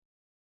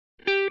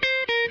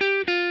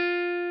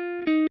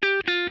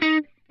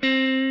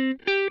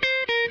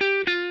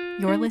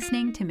You're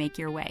listening to Make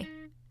Your Way,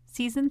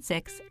 Season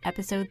 6,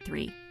 Episode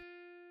 3.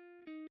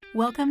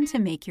 Welcome to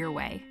Make Your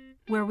Way,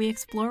 where we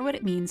explore what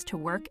it means to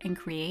work and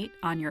create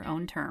on your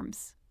own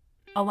terms.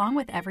 Along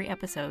with every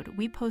episode,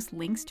 we post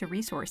links to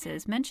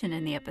resources mentioned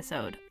in the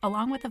episode,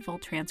 along with a full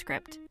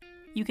transcript.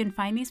 You can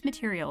find these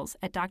materials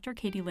at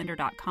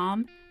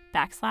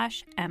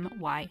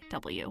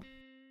drkatielinder.com/MYW.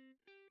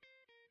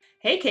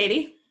 Hey,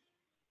 Katie.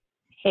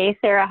 Hey,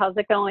 Sarah. How's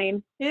it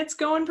going? It's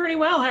going pretty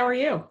well. How are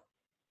you?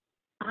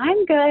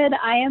 I'm good.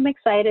 I am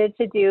excited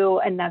to do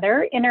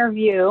another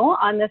interview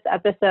on this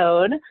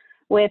episode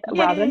with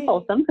Robbin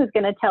Folsom, who's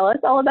going to tell us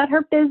all about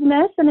her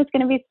business, and it's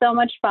going to be so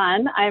much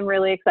fun. I'm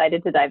really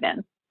excited to dive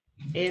in.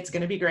 It's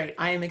going to be great.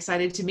 I am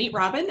excited to meet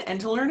Robbin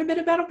and to learn a bit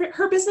about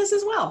her business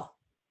as well.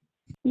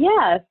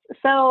 Yes.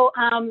 So,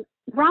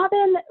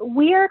 Robbin,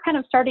 we are kind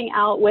of starting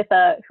out with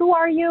who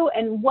are you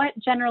and what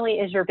generally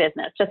is your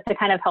business, just to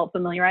kind of help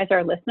familiarize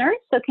our listeners.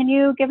 So can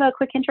you give a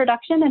quick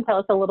introduction and tell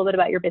us a little bit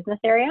about your business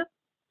area?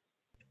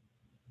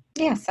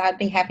 Yes, I'd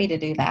be happy to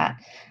do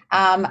that.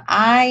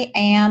 I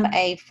am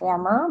a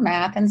former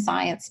math and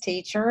science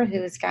teacher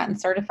who has gotten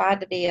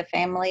certified to be a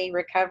family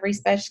recovery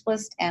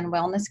specialist and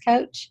wellness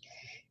coach.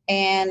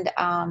 And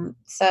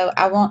so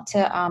I want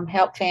to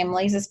help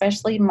families,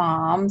 especially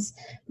moms,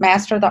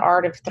 master the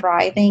art of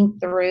thriving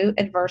through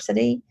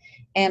adversity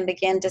and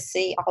begin to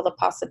see all the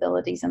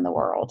possibilities in the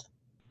world.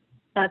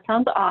 That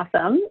sounds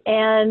awesome.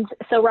 And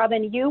so,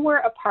 Robbin, you were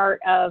a part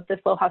of the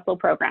Slow Hustle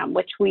program,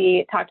 which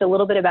we talked a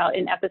little bit about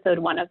in episode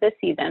 1 of this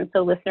season.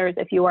 So listeners,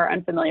 if you are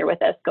unfamiliar with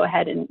this, go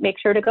ahead and make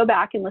sure to go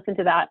back and listen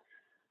to that.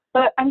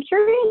 But I'm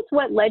curious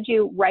what led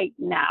you right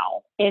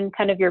now in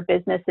kind of your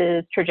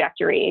business's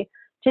trajectory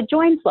to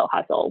join Slow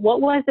Hustle. What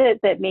was it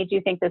that made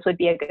you think this would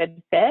be a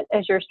good fit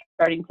as you're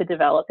starting to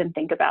develop and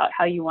think about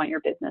how you want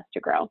your business to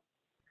grow?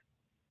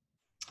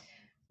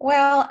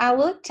 Well, I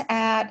looked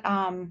at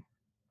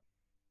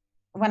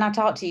when I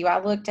talked to you,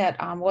 I looked at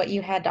what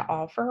you had to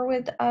offer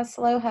with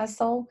Slow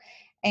Hustle.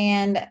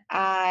 And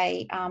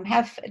I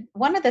have,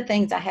 one of the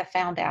things I have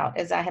found out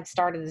as I have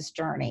started this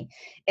journey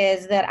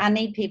is that I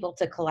need people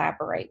to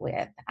collaborate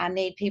with. I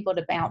need people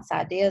to bounce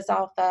ideas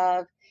off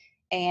of.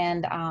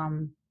 And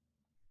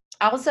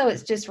also,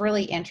 it's just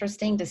really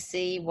interesting to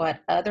see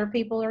what other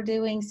people are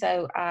doing.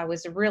 So I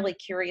was really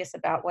curious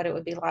about what it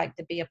would be like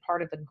to be a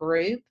part of a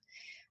group.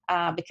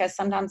 Because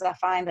sometimes I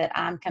find that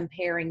I'm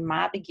comparing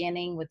my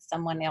beginning with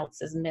someone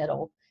else's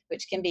middle,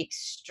 which can be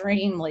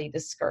extremely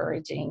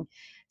discouraging.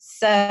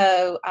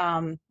 So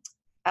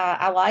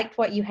I liked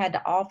what you had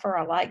to offer.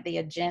 I liked the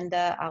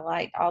agenda. I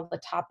liked all the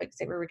topics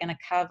that we were going to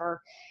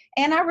cover.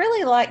 And I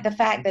really liked the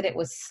fact that it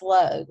was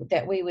slow,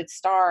 that we would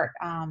start,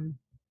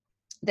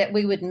 that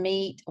we would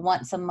meet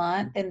once a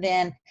month, and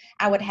then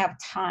I would have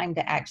time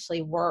to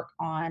actually work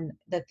on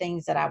the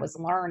things that I was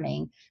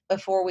learning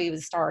before we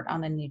would start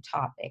on a new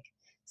topic.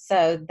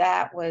 So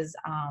those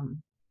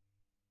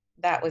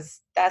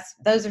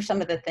are some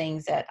of the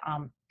things that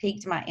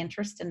piqued my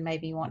interest and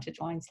made me want to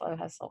join Slow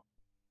Hustle.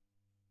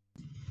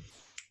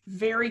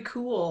 Very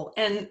cool.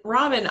 And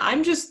Robbin,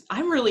 I'm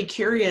really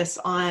curious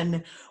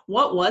on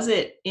what was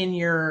it in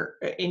your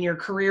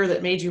career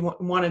that made you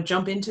want to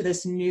jump into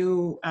this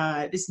new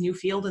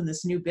field and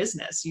this new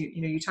business.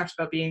 You talked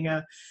about being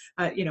a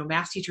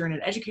math teacher and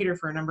an educator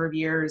for a number of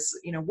years.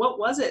 What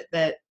was it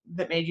that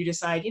made you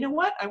decide, I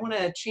want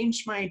to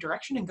change my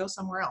direction and go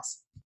somewhere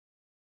else?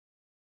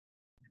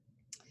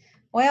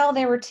 Well,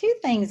 there were two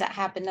things that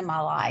happened in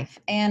my life.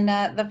 And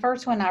the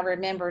first one I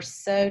remember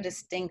so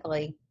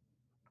distinctly.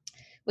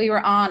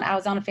 I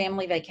was on a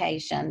family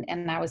vacation,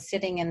 and I was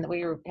sitting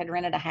had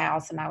rented a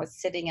house, and I was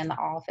sitting in the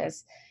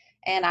office,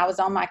 and I was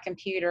on my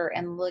computer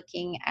and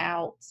looking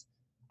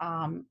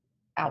outside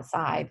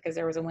because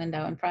there was a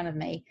window in front of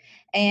me.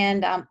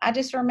 And I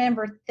just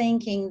remember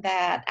thinking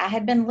that I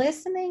had been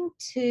listening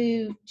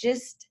to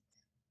just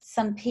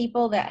some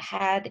people that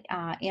had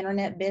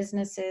internet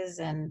businesses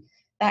and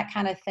that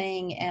kind of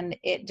thing. And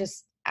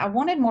I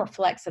wanted more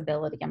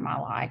flexibility in my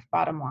life,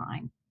 bottom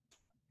line.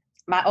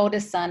 My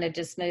oldest son had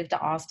just moved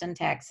to Austin,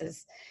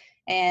 Texas,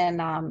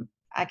 and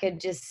I could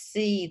just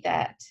see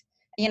that,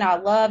 I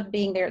loved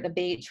being there at the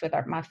beach with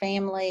my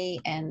family,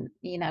 and,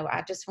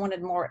 I just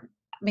wanted more.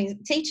 I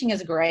mean, teaching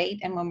is great,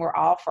 and when we're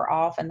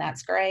off, and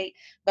that's great,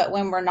 but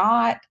when we're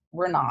not,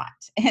 we're not.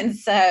 And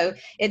so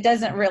it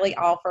doesn't really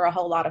offer a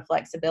whole lot of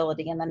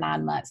flexibility in the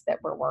 9 months that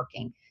we're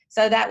working.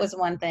 So that was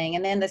one thing.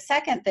 And then the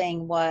second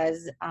thing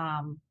was,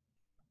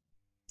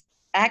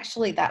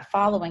 actually, that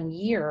following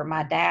year,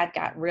 my dad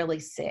got really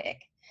sick,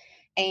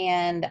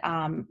 and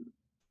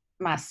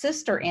my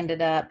sister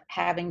ended up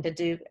having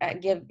to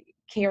give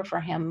care for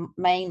him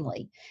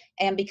mainly.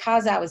 And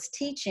because I was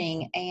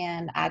teaching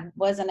and I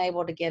wasn't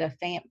able to get a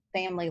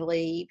family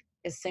leave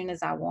as soon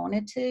as I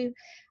wanted to,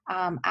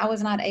 I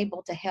was not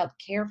able to help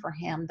care for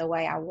him the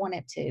way I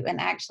wanted to. And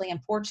actually,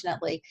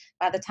 unfortunately,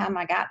 by the time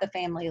I got the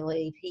family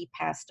leave, he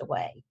passed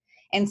away.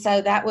 And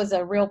so that was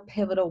a real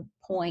pivotal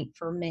point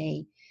for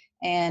me.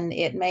 And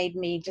it made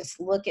me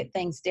just look at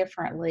things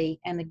differently.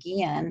 And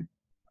again,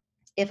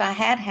 if I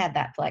had had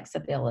that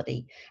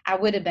flexibility, I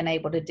would have been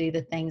able to do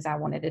the things I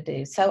wanted to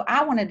do. So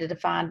I wanted to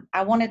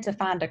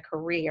find a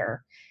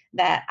career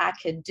that I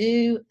could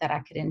do, that I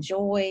could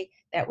enjoy,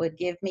 that would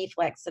give me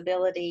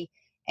flexibility.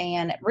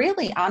 And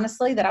really,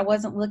 honestly, that I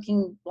wasn't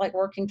looking like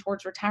working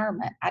towards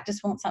retirement. I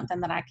just want something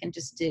that I can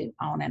just do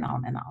on and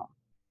on and on.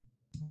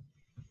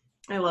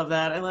 I love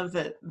that. I love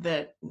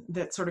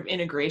that sort of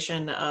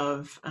integration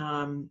of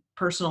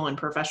personal and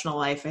professional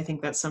life. I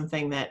think that's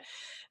something that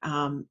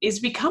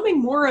is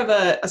becoming more of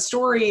a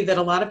story that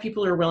a lot of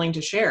people are willing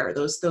to share.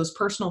 Those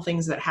personal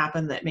things that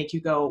happen that make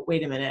you go,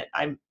 wait a minute,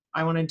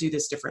 I want to do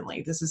this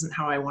differently. This isn't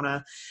how I want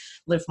to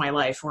live my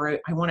life, or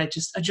I want to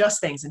just adjust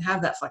things and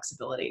have that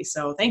flexibility.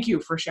 So thank you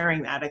for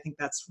sharing that. I think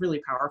that's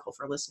really powerful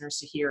for listeners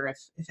to hear.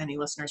 If any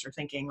listeners are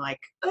thinking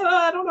like,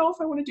 I don't know if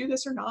I want to do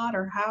this or not,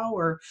 or how,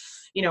 or,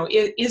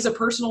 is a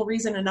personal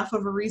reason enough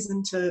of a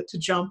reason to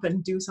jump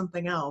and do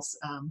something else?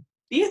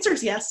 The answer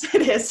is yes,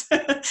 it is.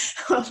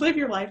 Live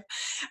your life.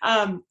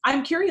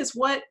 I'm curious,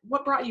 what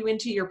brought you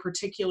into your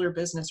particular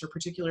business or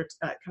particular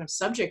kind of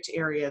subject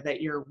area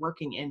that you're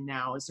working in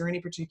now? Is there any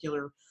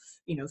particular,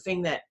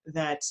 thing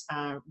that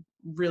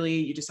really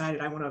you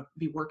decided I want to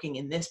be working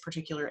in this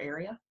particular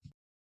area?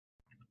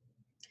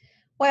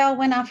 Well,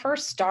 when I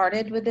first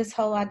started with this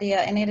whole idea,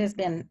 and it has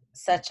been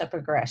such a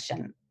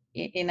progression,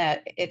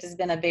 it has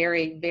been a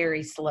very,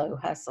 very slow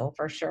hustle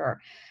for sure.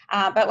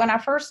 But when I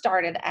first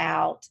started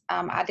out,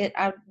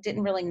 I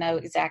didn't really know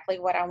exactly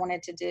what I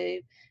wanted to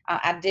do.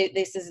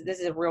 This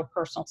is a real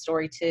personal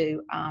story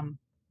too.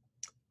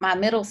 My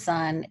middle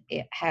son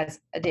has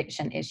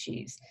addiction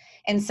issues,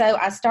 and so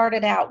I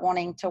started out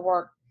wanting to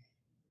work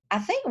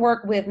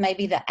with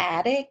maybe the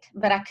addict,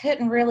 but I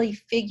couldn't really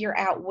figure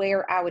out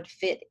where I would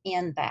fit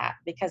in that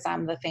because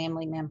I'm the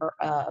family member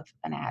of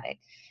an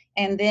addict.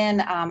 And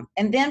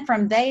then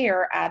from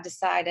there, I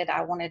decided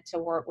I wanted to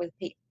work with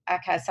people.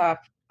 Okay, so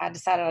I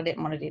decided I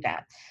didn't want to do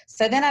that.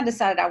 So then I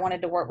decided I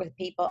wanted to work with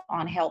people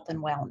on health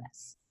and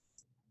wellness.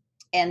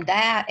 And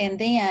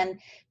then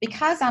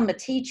because I'm a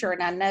teacher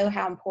and I know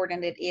how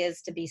important it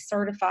is to be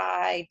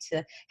certified,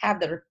 to have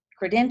the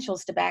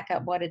credentials to back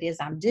up what it is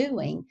I'm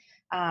doing,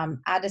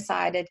 I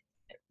decided,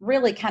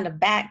 really kind of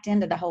backed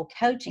into the whole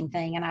coaching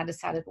thing. And I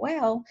decided,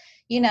 well,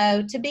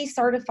 to be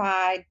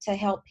certified to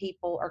help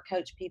people or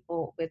coach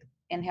people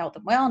in health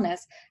and wellness,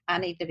 I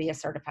need to be a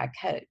certified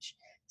coach.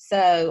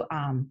 So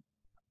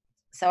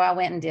I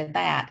went and did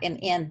that. And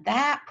in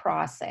that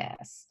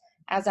process,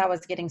 as I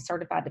was getting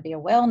certified to be a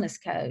wellness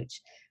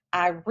coach,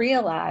 I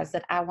realized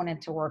that I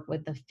wanted to work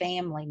with the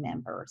family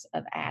members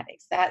of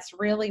addicts. That's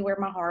really where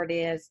my heart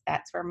is.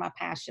 That's where my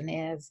passion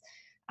is.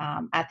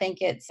 I think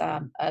it's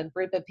a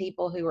group of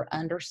people who are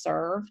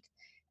underserved,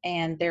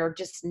 and there are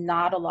just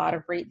not a lot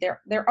of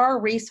there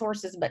are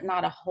resources, but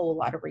not a whole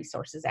lot of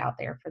resources out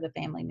there for the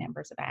family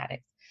members of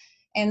addicts.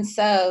 And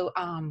so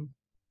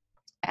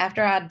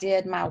after I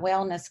did my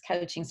wellness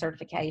coaching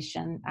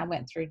certification, I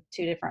went through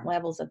 2 different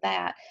levels of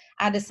that.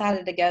 I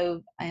decided to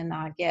go and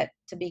get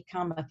to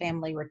become a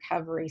family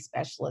recovery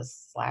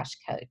specialist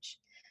 / coach.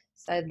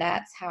 So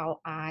that's how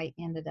I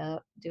ended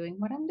up doing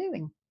what I'm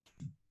doing.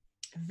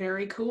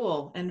 Very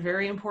cool and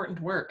very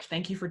important work.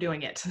 Thank you for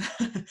doing it.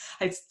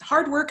 It's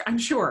hard work, I'm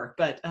sure,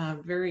 but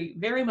very,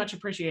 very much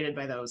appreciated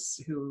by those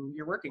who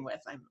you're working with,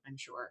 I'm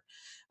sure.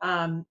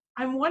 I'm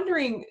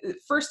wondering,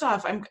 first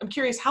off, I'm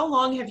curious, how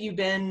long have you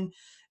been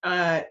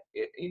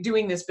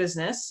doing this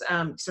business?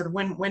 Sort of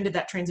when did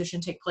that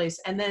transition take place?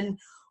 And then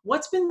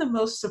what's been the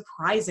most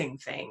surprising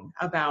thing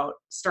about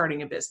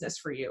starting a business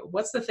for you?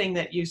 What's the thing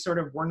that you sort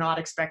of were not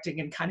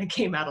expecting and kind of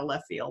came out of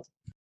left field?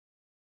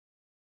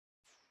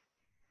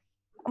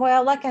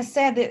 Well, like I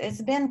said,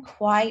 it's been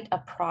quite a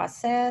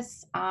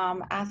process.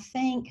 I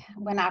think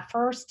when I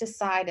first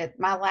decided,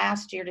 my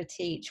last year to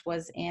teach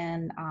was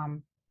in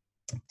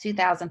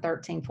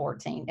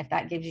 2013-14, if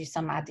that gives you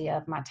some idea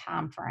of my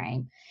time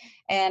frame.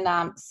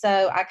 And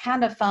so I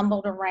kind of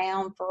fumbled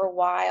around for a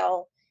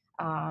while,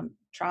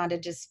 trying to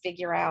just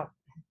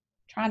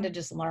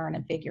learn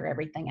and figure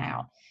everything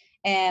out.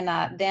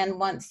 And then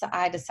once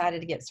I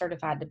decided to get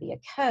certified to be a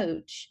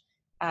coach,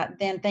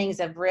 then things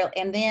have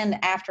and then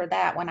after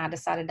that, when I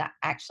decided I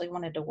actually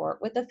wanted to work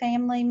with the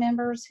family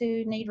members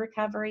who need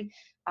recovery,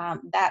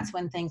 that's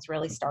when things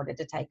really started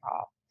to take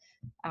off.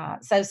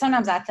 So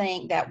sometimes I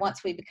think that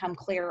once we become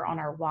clear on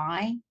our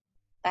why,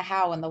 the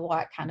how and the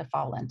what kind of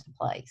fall into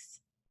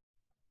place.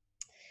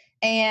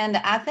 And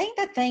I think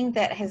the thing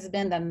that has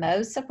been the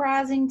most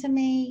surprising to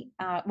me,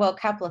 well, a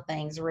couple of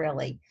things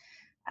really.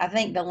 I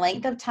think the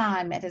length of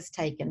time it has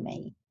taken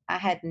me. I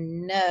had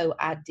no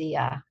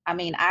idea. I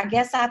mean, I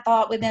guess I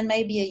thought within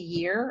maybe a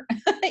year,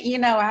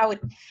 I would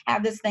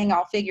have this thing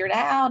all figured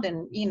out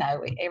and,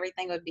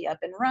 everything would be up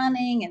and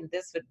running and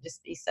this would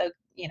just be so,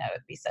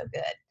 it'd be so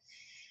good.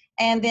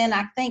 And then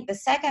I think the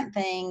second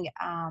thing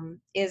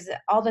is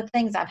all the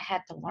things I've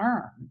had to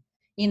learn,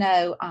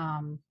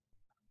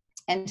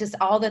 and just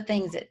all the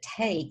things it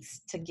takes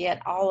to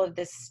get all of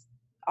this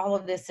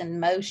in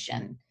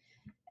motion.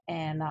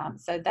 And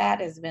so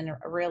that has been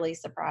really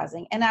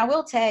surprising. And I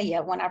will tell you,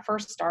 when I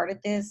first started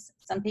this,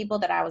 some people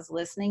that I was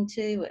listening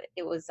to,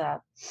 it was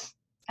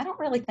I don't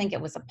really think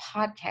it was a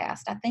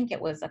podcast. I think it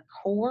was a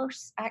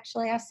course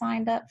actually I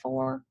signed up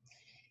for.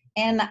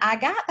 And I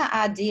got the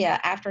idea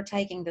after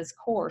taking this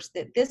course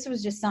that this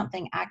was just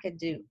something I could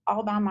do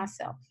all by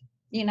myself.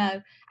 You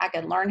know, I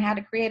could learn how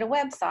to create a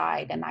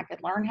website, and I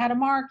could learn how to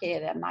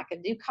market, and I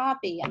could do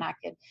copy, and I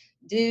could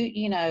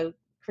do,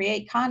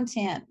 create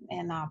content,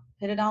 and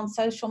put it on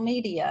social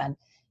media,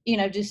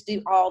 and, just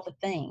do all the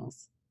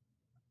things.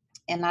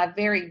 And I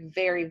very,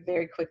 very,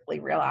 very quickly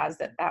realized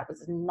that that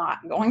was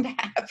not going to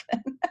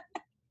happen.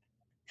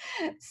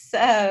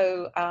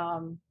 So,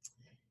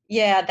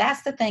 yeah,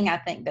 that's the thing I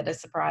think that has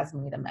surprised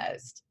me the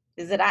most,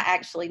 is that I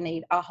actually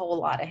need a whole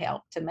lot of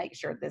help to make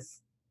sure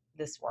this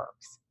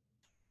works.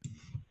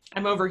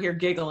 I'm over here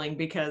giggling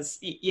because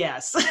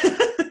yes,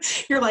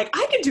 you're like,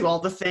 I can do all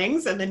the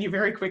things. And then you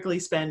very quickly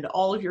spend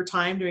all of your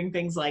time doing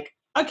things like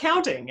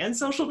accounting and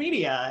social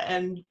media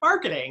and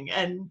marketing,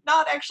 and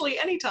not actually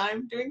any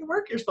time doing the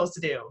work you're supposed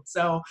to do.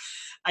 So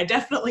I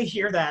definitely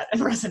hear that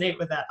and resonate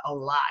with that a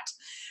lot.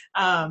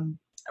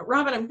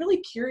 Robbin, I'm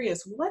really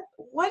curious,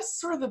 what's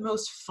sort of the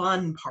most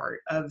fun part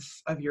of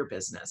your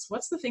business?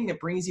 What's the thing that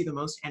brings you the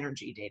most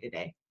energy day to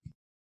day?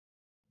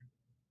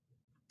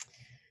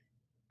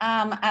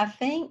 I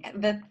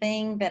think the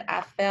thing that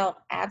I felt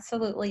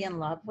absolutely in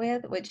love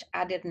with, which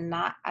I did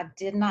not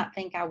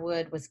think I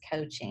would, was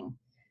coaching.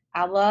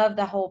 I love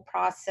the whole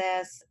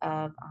process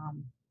of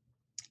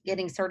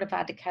getting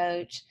certified to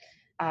coach,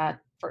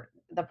 for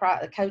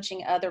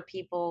coaching other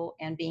people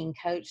and being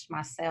coached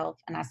myself.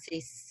 And I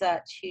see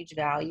such huge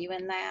value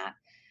in that.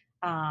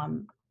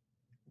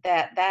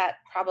 That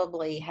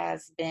probably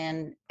has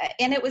been,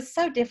 and it was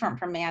so different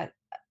from me.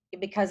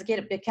 Because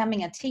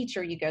becoming a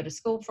teacher, you go to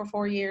school for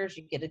 4 years,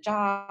 you get a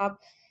job,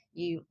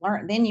 you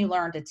learn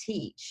to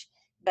teach.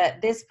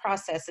 But this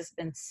process has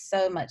been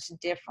so much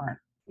different,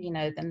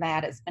 than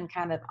that. It's been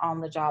kind of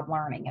on the job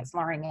learning. It's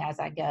learning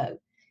as I go.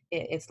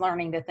 It's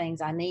learning the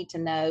things I need to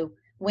know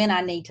when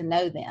I need to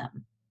know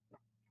them,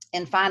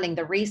 and finding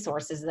the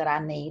resources that I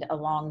need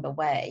along the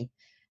way.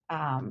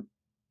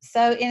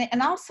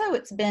 And also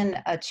it's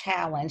been a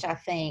challenge, I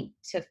think,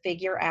 to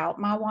figure out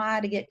my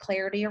why, to get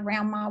clarity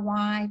around my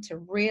why, to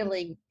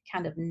really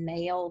kind of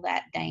nail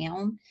that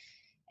down.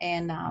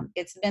 And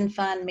it's been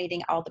fun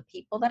meeting all the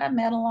people that I've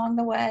met along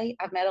the way.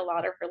 I've met a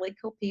lot of really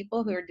cool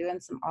people who are doing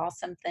some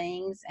awesome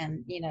things.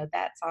 And,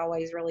 that's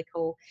always really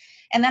cool.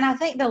 And then I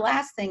think the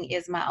last thing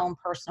is my own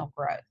personal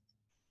growth.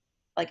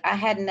 Like, I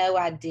had no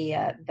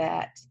idea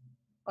that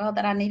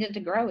I needed to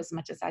grow as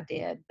much as I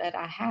did, but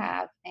I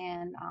have.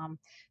 And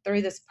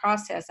through this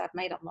process, I've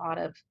made a lot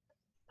of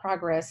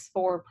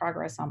forward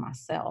progress on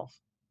myself.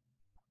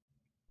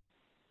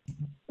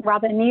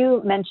 Robbin,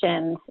 you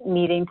mentioned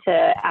needing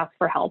to ask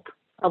for help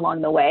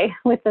along the way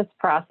with this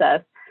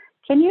process.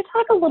 Can you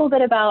talk a little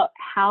bit about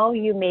how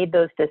you made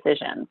those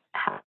decisions?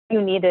 How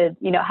you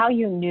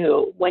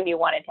knew when you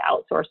wanted to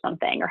outsource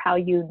something, or how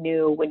you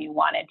knew when you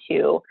wanted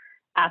to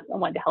ask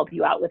someone to help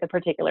you out with a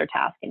particular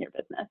task in your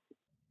business?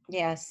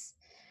 Yes.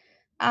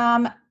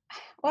 Well,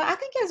 I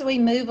think as we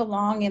move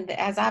along,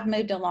 as I've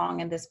moved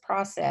along in this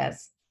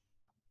process,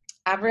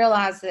 I've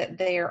realized that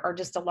there are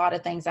just a lot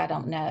of things I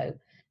don't know.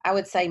 I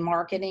would say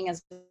marketing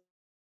is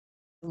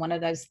one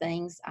of those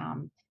things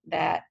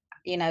that,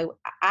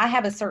 I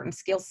have a certain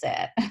skill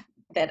set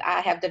that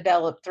I have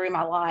developed through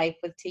my life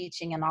with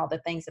teaching and all the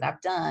things that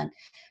I've done.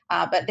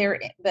 But there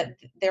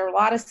are a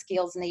lot of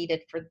skills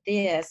needed for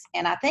this.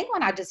 And I think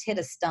when I just hit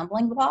a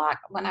stumbling block,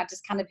 when I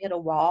just kind of hit a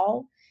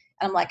wall,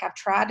 I'm like, I've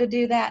tried to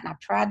do that, and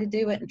I've tried to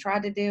do it and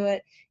tried to do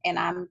it. And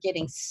I'm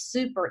getting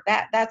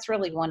that's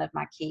really one of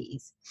my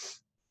keys.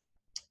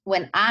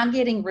 When I'm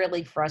getting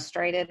really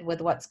frustrated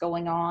with what's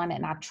going on,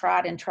 and I've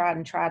tried and tried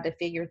and tried to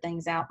figure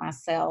things out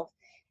myself.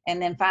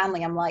 And then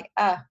finally I'm like,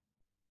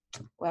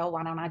 well,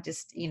 why don't I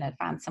just,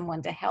 find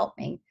someone to help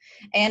me?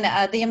 And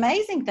the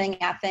amazing thing,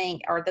 I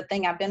think, or the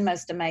thing I've been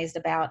most amazed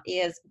about,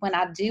 is when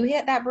I do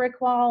hit that brick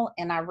wall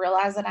and I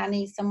realize that I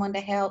need someone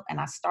to help,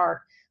 and I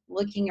start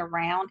looking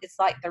around, it's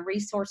like the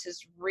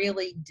resources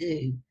really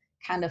do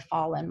kind of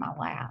fall in my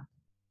lap,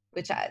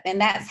 and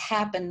that's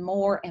happened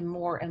more and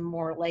more and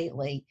more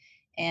lately.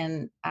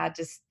 And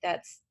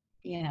that's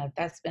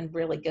been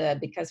really good,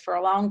 because for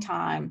a long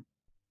time,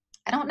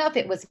 I don't know if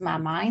it was my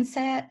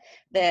mindset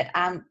that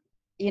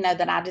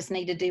that I just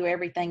need to do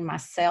everything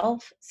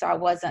myself. So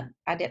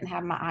I didn't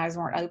have, my eyes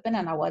weren't open,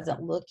 and I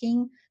wasn't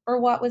looking for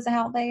what was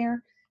out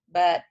there.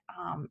 But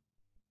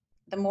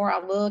the more I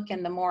look,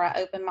 and the more I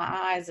open my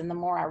eyes, and the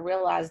more I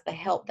realize the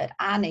help that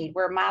I need,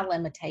 where my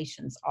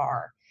limitations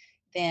are,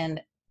 then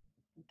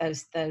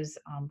those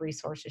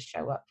resources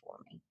show up for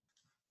me.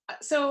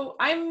 So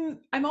I'm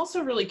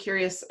also really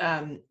curious,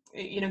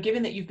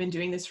 given that you've been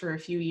doing this for a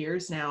few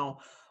years now,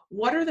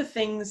 what are the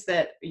things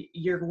that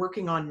you're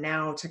working on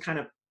now to kind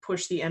of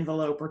push the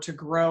envelope or to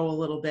grow a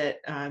little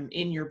bit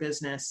in your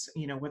business,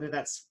 whether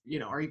that's,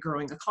 are you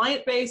growing a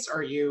client base?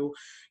 Are you,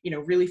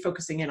 really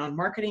focusing in on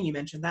marketing? You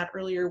mentioned that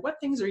earlier. What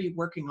things are you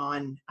working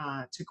on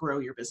to grow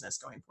your business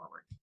going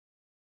forward?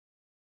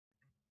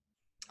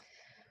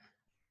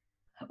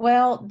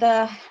 Well,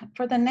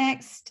 for the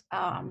next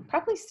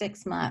probably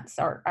 6 months,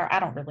 or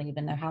I don't really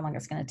even know how long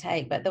it's going to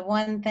take, but the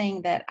one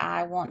thing that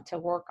I want to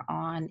work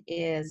on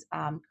is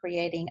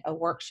creating a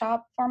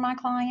workshop for my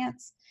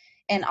clients,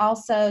 and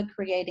also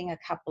creating a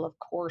couple of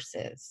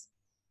courses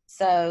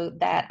so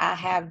that I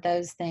have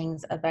those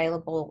things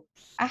available.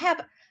 I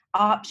have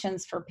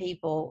options for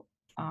people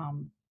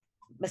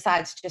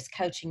besides just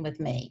coaching with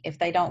me. If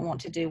they don't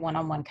want to do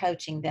one-on-one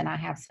coaching, then I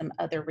have some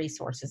other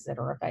resources that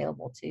are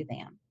available to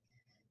them.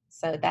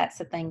 So that's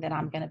the thing that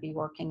I'm going to be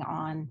working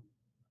on.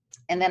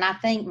 And then I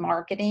think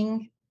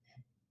marketing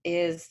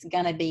is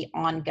going to be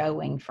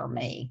ongoing for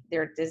me.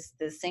 This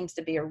seems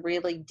to be a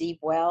really deep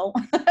well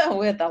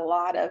with a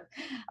lot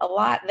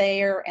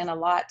there and a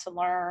lot to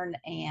learn.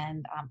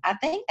 And I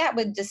think that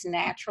would just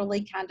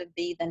naturally kind of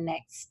be the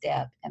next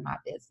step in my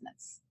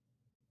business.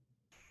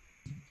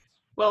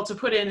 Well, to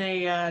put in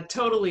a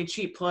totally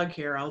cheap plug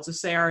here, I'll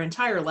just say our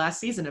entire last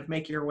season of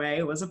Make Your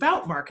Way was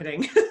about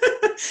marketing.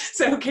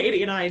 So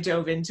Katie and I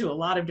dove into a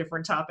lot of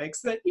different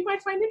topics that you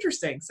might find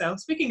interesting. So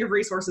speaking of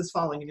resources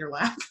falling in your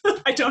lap,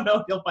 I don't know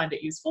if you'll find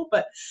it useful,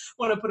 but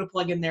want to put a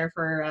plug in there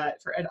for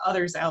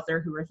others out there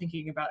who are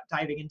thinking about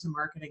diving into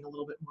marketing a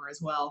little bit more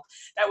as well.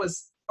 That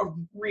was a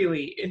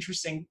really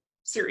interesting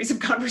series of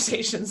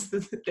conversations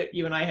that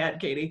you and I had,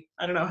 Katie.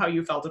 I don't know how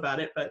you felt about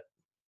it, but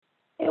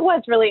it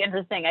was really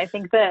interesting. I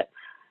think that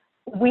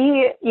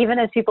we, even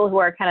as people who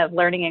are kind of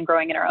learning and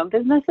growing in our own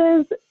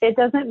businesses, it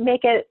doesn't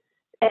make it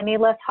any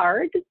less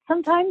hard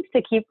sometimes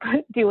to keep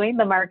doing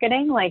the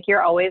marketing. Like,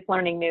 you're always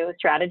learning new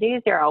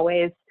strategies. You're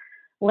always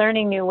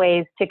learning new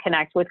ways to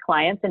connect with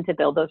clients and to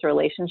build those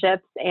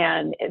relationships.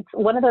 And it's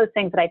one of those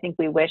things that I think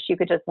we wish you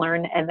could just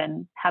learn and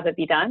then have it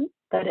be done,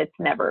 but it's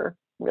never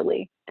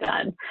really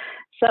done.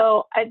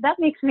 So that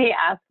makes me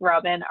ask,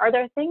 Robbin, are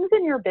there things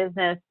in your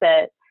business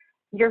that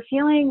you're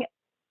feeling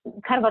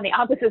kind of on the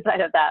opposite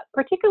side of that,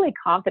 particularly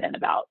confident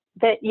about,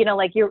 that,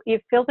 like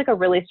it feels like a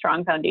really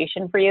strong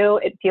foundation for you?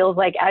 It feels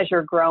like as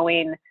you're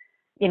growing,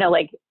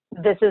 like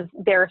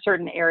there are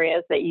certain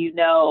areas that,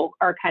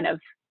 are kind of,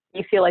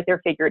 you feel like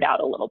they're figured out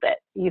a little bit.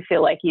 You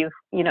feel like you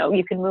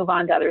can move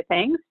on to other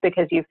things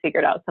because you've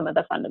figured out some of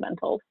the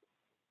fundamentals.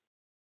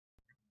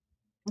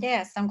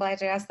 Yes, I'm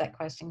glad you asked that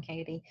question,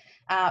 Katie,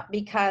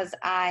 because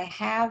I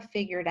have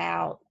figured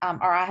out,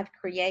 or I have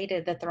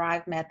created the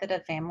Thrive Method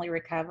of Family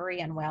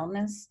Recovery and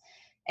Wellness.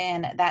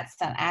 And that's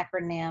an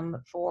acronym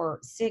for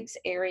 6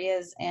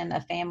 areas in a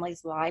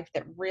family's life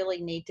that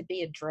really need to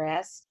be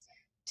addressed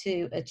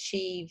to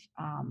achieve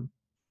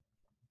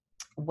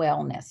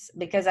wellness.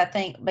 Because I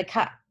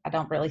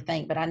don't really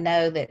think, but I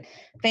know that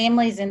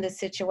families in this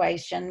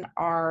situation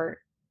are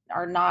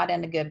not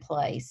in a good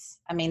place.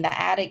 I mean, the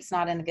addict's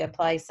not in a good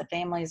place. The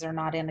families are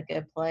not in a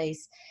good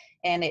place.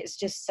 And it's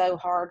just so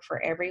hard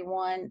for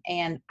everyone.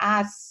 And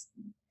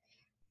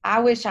I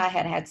wish I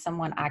had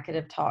someone I could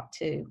have talked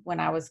to when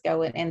I was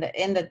going in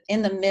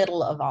the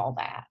middle of all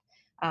that.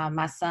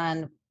 My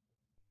son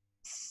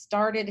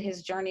started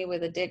his journey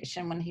with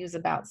addiction when he was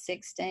about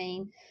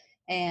 16,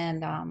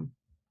 and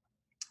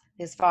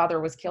his father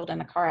was killed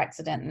in a car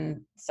accident.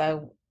 And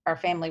so our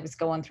family was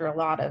going through a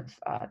lot of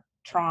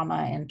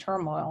trauma and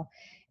turmoil,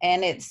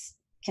 and it's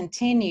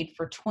continued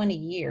for 20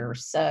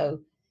 years. So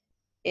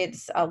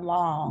it's a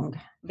long,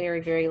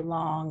 very, very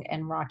long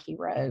and rocky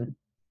road.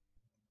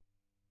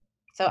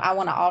 So I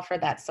want to offer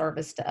that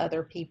service to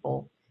other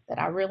people that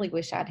I really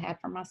wish I'd had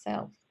for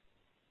myself.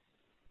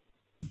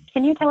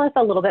 Can you tell us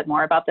a little bit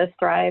more about this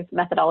Thrive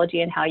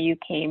methodology and how you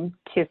came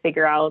to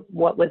figure out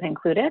what was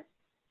included?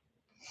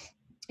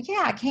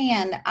 Yeah, I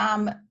can.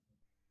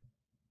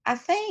 I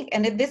think,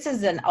 and this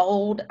is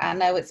I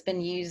know it's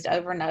been used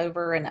over and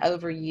over and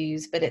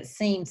overused, but it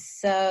seems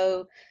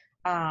so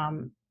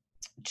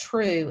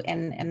true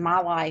in my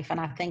life, and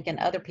I think in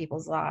other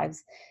people's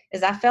lives,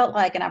 is I felt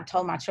like, and I've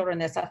told my children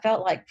this, I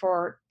felt like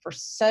for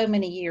so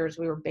many years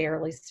we were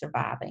barely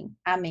surviving.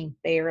 I mean,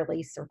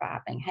 barely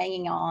surviving,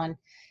 hanging on,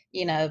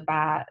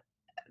 by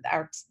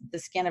the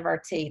skin of our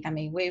teeth. I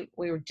mean, we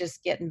were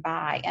just getting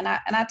by. And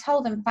I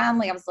told them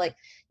finally, I was like,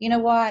 you know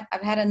what?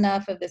 I've had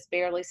enough of this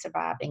barely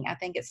surviving. I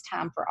think it's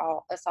time for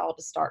us all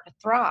to start to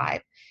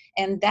thrive.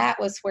 And that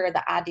was where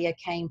the idea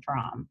came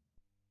from.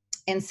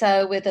 And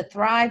so with the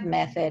Thrive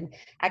method,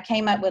 I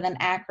came up with an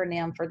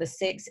acronym for the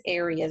 6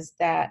 areas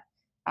that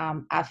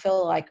I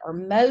feel like are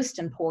most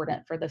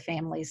important for the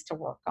families to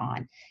work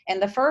on.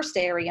 And the first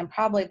area, and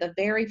probably the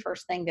very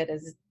first thing that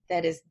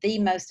is the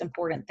most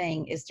important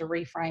thing, is to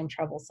reframe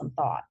troublesome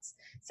thoughts.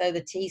 So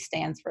the T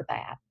stands for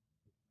that.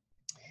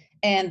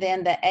 And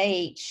then the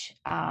H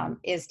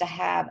is to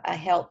have a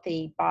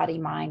healthy body,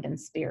 mind, and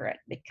spirit.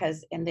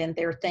 And then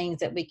there are things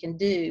that we can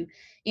do,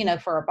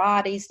 for our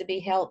bodies to be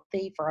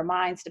healthy, for our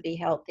minds to be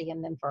healthy,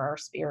 and then for our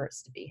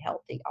spirits to be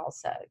healthy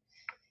also.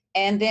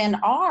 And then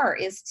R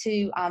is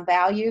to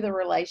value the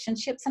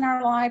relationships in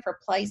our life or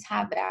place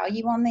high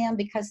value on them,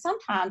 because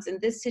sometimes in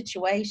this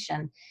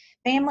situation,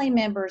 family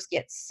members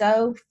get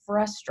so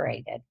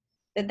frustrated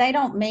that they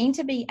don't mean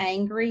to be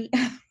angry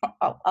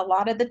a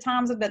lot of the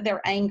times, but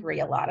they're angry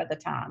a lot of the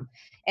time.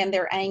 And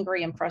they're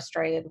angry and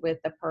frustrated with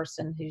the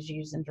person who's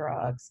using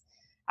drugs.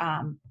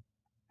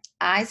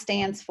 I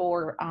stands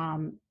for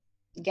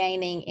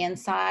gaining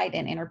insight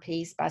and inner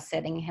peace by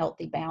setting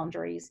healthy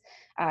boundaries.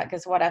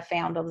 Because what I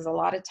found was a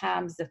lot of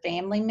times the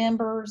family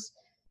members,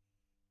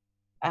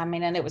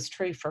 and it was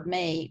true for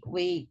me,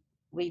 we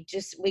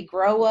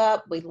grow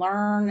up, we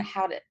learn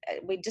how to,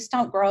 we just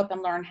don't grow up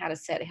and learn how to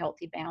set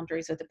healthy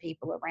boundaries with the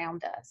people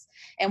around us.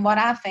 And what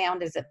I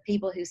found is that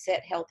people who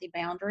set healthy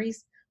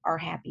boundaries are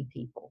happy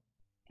people.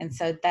 And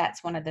so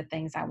that's one of the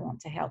things I want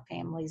to help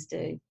families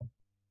do.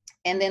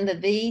 And then the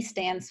V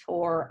stands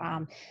for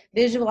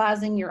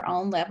visualizing your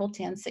own level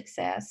 10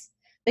 success,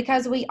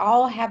 because we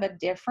all have a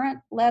different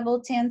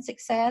level 10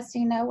 success,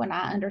 and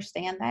I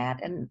understand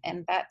that,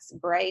 and that's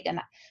great.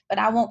 But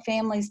I want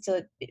families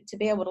to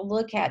be able to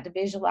look at, to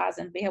visualize,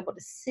 and be able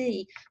to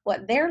see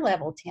what their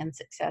level 10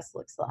 success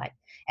looks like.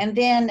 And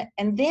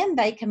then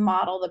they can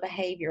model the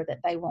behavior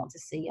that they want to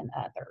see in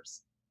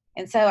others.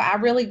 And so I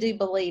really do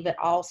believe it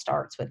all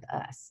starts with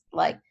us.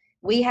 Like,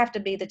 we have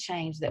to be the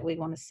change that we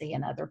want to see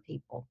in other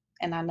people.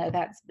 And I know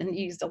that's been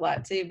used a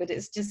lot too, but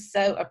it's just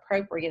so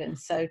appropriate and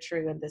so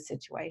true in this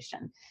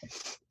situation.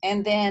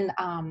 And then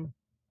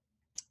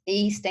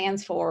E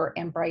stands for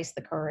embrace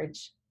the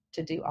courage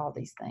to do all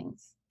these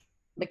things,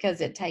 because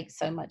it takes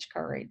so much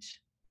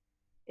courage.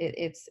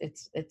 It's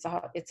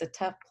a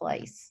tough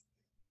place,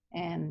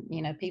 and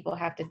people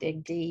have to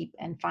dig deep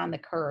and find the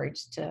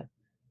courage to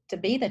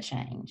be the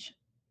change.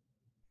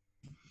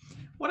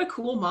 What a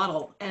cool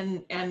model,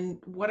 and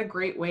what a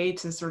great way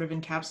to sort of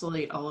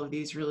encapsulate all of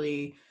these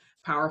really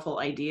powerful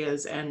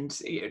ideas. And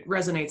it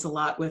resonates a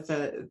lot with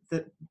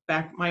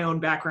my own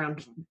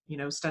background,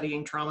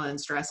 studying trauma and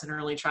stress in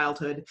early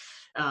childhood.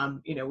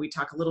 We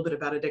talk a little bit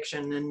about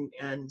addiction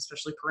and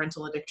especially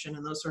parental addiction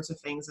and those sorts of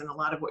things. And a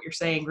lot of what you're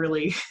saying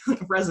really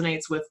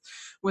resonates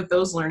with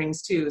those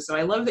learnings too. So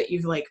I love that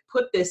you've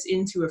put this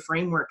into a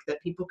framework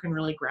that people can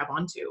really grab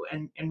onto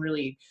and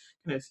really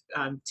kind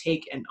of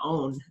take and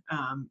own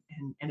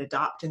and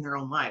adopt in their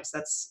own lives.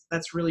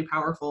 That's really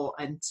powerful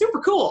and super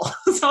cool.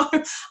 So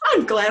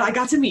I'm glad I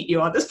got to meet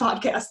you on this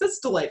podcast. That's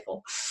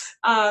delightful.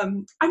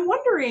 I'm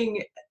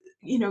wondering,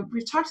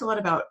 we've talked a lot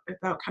about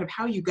kind of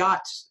how you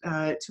got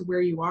to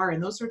where you are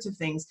and those sorts of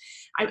things.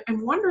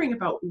 I'm wondering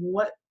about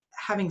what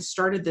having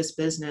started this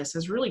business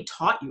has really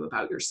taught you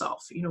about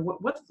yourself.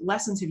 What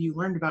lessons have you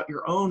learned about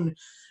your own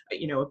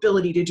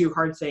ability to do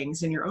hard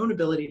things and your own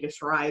ability to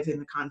thrive in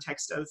the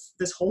context of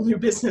this whole new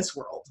business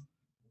world?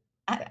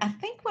 I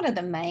think one of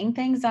the main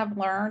things I've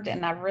learned,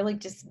 and I've really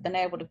just been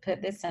able to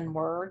put this in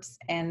words,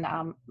 and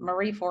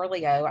Marie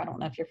Forleo, I don't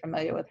know if you're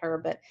familiar with her,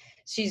 but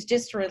she's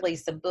just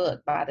released a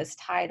book by this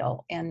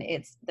title, and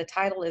the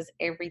title is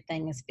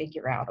Everything is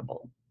Figure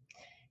Outable.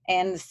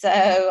 And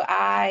so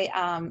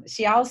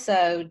she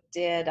also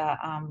did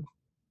a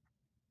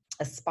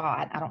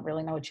spot, I don't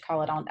really know what you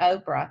call it, on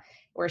Oprah,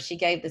 where she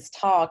gave this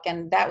talk,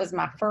 and that was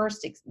my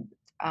first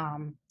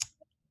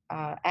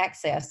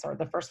access, or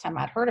the first time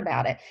I'd heard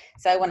about it.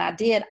 So when I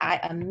did, I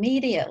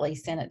immediately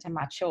sent it to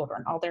my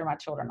children. All they're my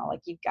children. I'm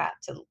like, you've got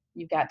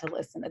to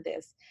listen to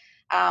this.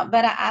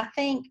 But I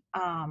think,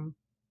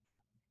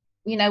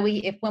 when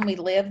we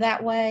live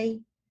that way,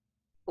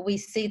 we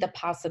see the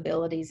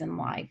possibilities in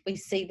life. We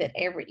see that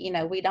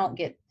we don't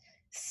get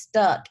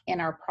stuck in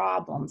our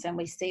problems, and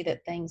we see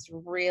that things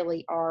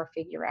really are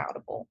figure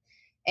outable.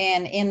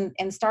 And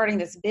in starting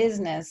this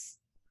business,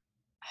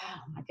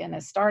 oh my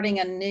goodness, starting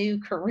a new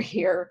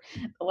career,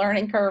 the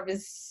learning curve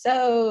is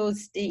so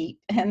steep.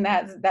 And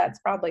that's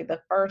probably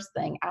the first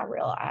thing I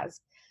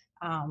realized,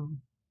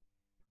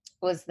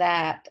 was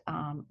that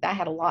I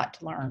had a lot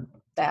to learn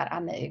that I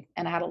knew,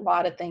 and I had a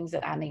lot of things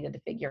that I needed to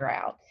figure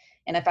out.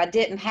 And if I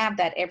didn't have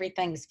that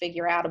everything's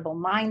figure outable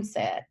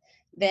mindset,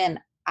 then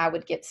I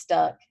would get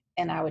stuck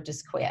and I would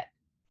just quit.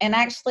 And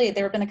actually,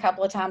 there have been a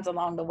couple of times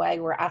along the way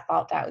where I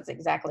thought that was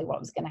exactly what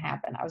was going to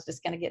happen. I was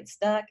just going to get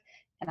stuck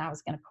and I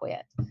was going to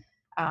quit.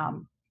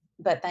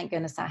 But thank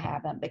goodness I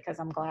haven't, because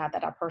I'm glad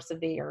that I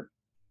persevered.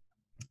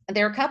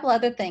 There are a couple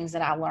other things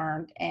that I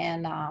learned,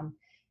 and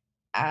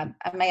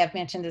I may have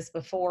mentioned this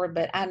before,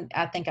 but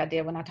I think I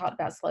did when I talked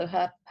about slow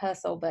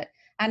hustle, but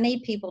I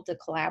need people to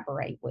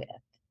collaborate with.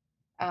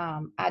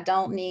 I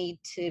don't need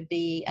to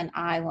be an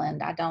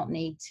island. I don't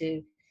need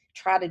to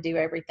try to do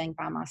everything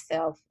by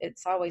myself.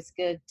 It's always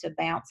good to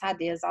bounce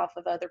ideas off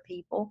of other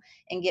people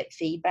and get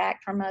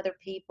feedback from other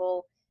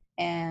people.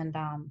 And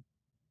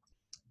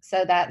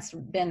so that's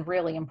been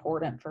really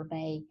important for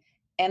me.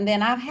 And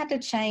then I've had to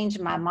change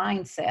my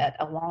mindset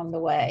along the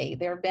way.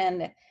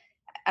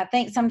 I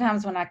think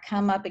sometimes when I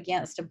come up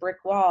against a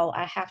brick wall,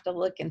 I have to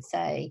look and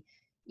say,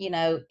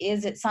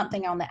 is it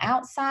something on the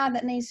outside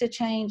that needs to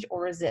change,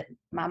 or is it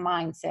my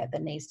mindset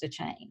that needs to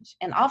change?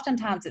 And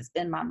oftentimes it's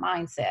been my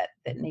mindset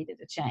that needed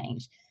to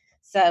change.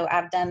 So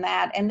I've done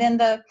that. And then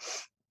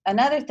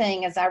another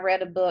thing is I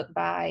read a book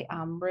by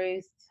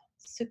Ruth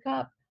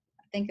Sukup,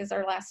 I think is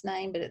her last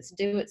name, but it's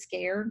Do It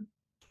Scared.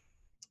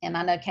 And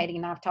I know Katie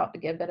and I've talked a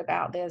good bit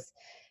about this,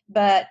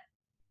 but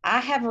I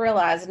have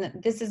realized,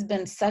 and this has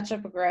been such a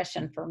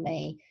progression for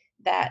me,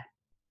 that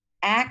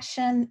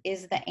action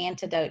is the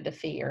antidote to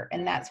fear.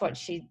 And that's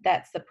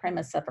the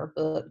premise of her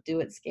book, Do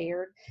It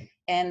Scared.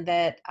 And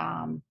that,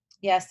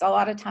 yes, a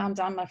lot of times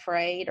I'm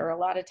afraid, or a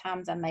lot of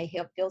times I may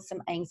feel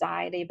some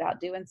anxiety about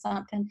doing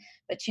something,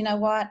 but you know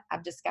what?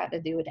 I've just got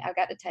to do it. I've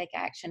got to take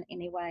action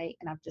anyway,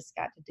 and I've just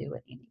got to do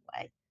it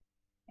anyway.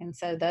 And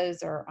so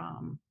those are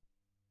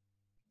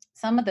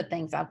some of the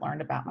things I've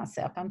learned about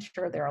myself. I'm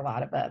sure there are a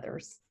lot of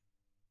others.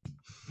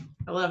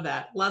 I love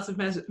that. Lots of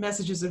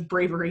messages of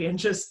bravery and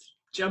just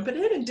jumping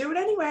in and do it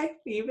anyway,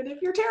 even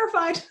if you're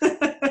terrified.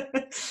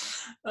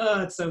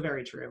 Oh, it's so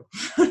very true.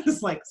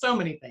 It's like so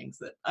many things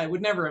that I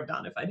would never have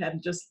done if I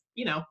hadn't just,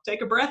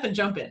 take a breath and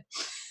jump in.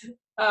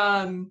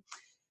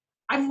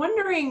 I'm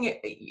wondering,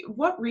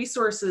 what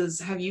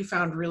resources have you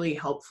found really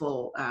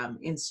helpful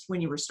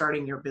when you were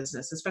starting your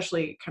business,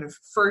 especially kind of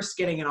first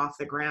getting it off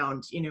the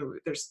ground?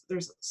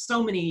 There's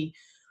so many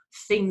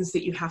things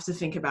that you have to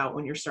think about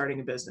when you're starting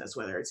a business,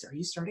 whether it's, are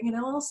you starting an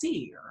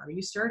LLC, or are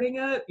you starting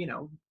a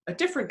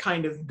different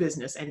kind of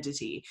business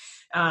entity,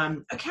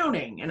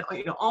 accounting, and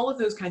all of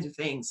those kinds of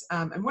things.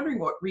 I'm wondering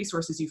what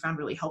resources you found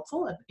really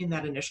helpful in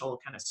that initial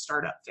kind of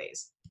startup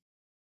phase.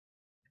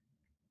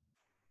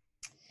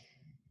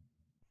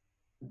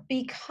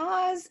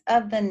 Because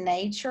of the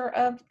nature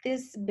of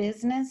this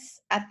business,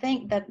 I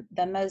think that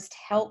the most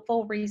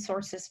helpful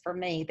resources for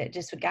me that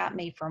just got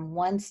me from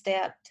one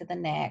step to the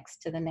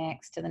next, to the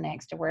next, to the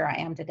next, to where I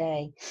am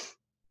today,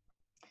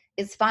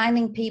 is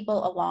finding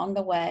people along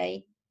the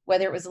way,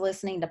 whether it was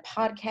listening to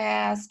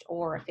podcasts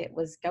or if it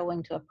was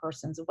going to a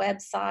person's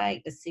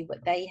website to see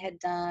what they had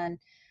done.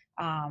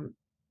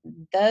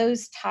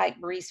 Those type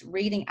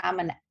reading, I'm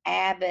an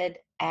avid,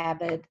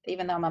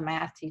 even though I'm a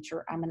math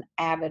teacher, I'm an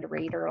avid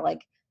reader.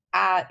 Like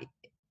my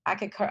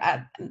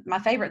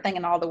favorite thing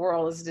in all the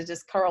world is to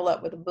just curl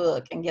up with a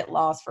book and get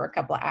lost for a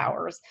couple of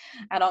hours.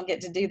 I don't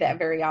get to do that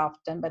very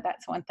often, but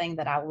that's one thing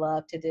that I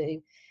love to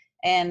do.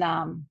 And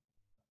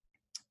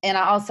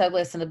I also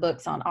listen to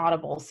books on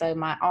Audible. So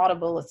my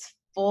Audible is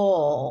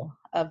full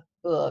of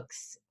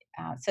books.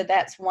 So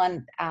that's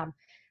one.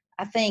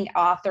 I think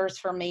authors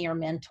for me are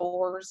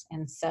mentors.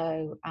 And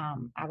so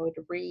I would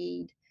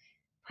read.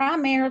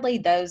 Primarily,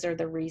 those are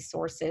the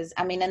resources.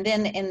 I mean, and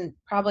then in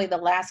probably the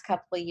last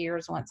couple of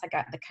years, once I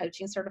got the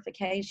coaching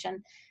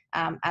certification,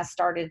 I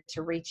started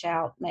to reach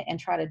out and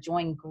try to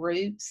join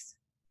groups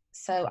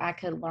so I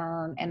could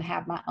learn and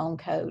have my own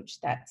coach.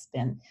 That's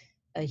been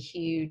a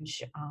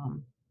huge,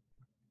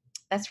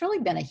 that's really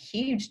been a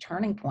huge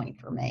turning point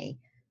for me.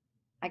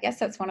 I guess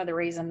that's one of the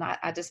reasons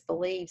I just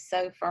believe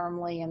so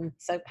firmly and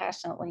so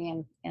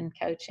passionately in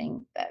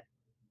coaching, that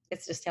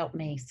it's just helped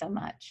me so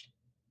much.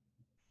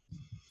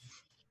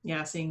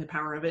 Yeah, seeing the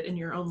power of it in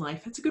your own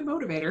life. It's a good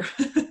motivator,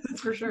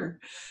 that's for sure.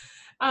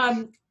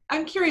 I'm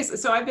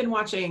curious. So I've been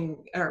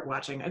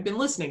I've been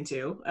listening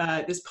to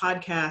this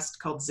podcast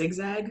called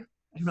Zigzag.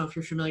 I don't know if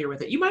you're familiar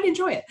with it. You might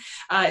enjoy it.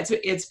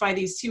 It's by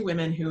these two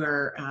women who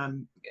are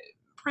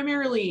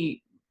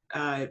primarily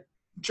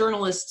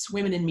journalists,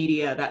 women in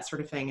media, that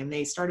sort of thing. And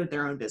they started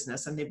their own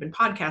business, and they've been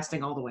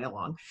podcasting all the way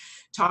along,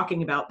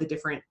 talking about the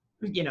different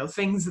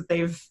things that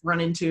they've run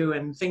into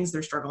and things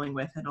they're struggling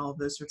with and all of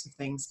those sorts of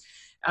things.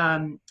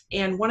 And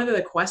one of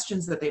the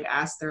questions that they've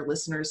asked their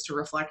listeners to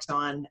reflect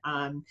on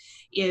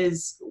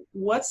is,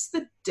 what's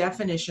the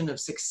definition of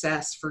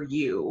success for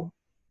you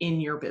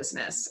in your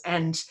business?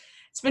 And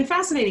it's been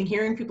fascinating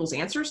hearing people's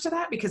answers to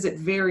that, because it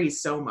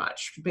varies so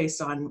much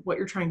based on what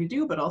you're trying to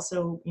do, but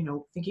also,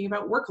 thinking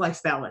about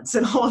work-life balance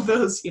and all of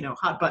those,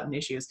 hot button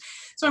issues.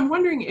 So I'm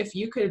wondering if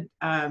you could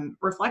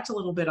reflect a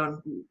little bit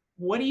on,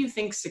 what do you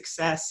think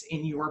success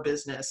in your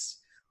business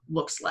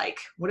looks like?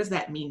 What does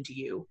that mean to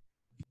you?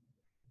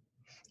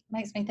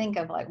 Makes me think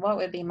of what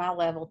would be my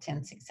level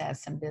 10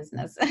 success in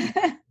business.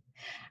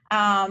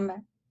 I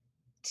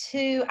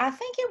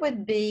think it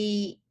would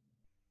be,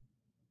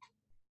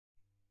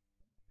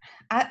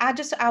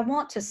 I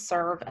want to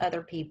serve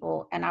other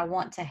people, and I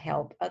want to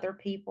help other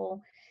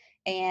people.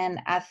 And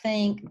I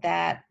think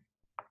that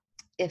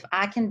if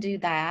I can do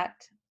that,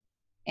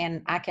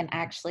 and I can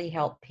actually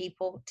help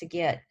people to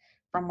get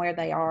from where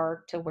they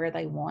are to where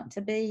they want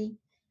to be,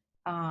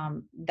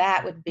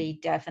 that would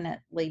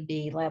definitely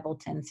be level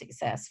 10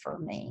 success for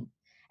me.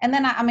 And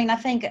then, I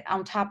think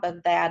on top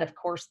of that, of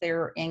course,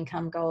 there are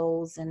income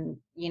goals, and,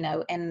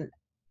 and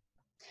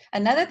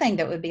another thing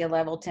that would be a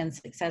level 10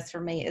 success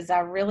for me is I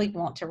really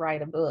want to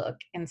write a book.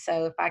 And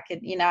so if I could,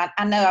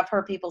 I know I've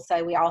heard people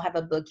say we all have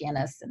a book in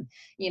us, and,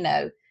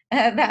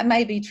 that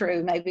may be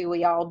true. Maybe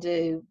we all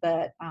do,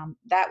 but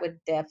that would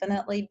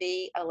definitely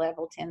be a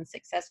level 10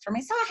 success for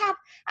me. So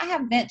I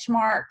have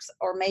benchmarks,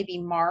 or maybe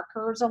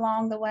markers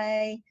along the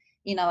way.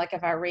 Like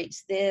if I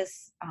reach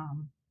this,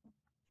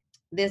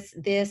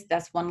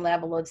 that's one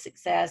level of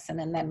success, and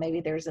then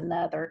maybe there's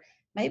another.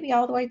 maybe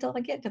all the way till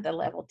I get to the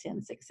level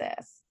 10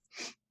 success.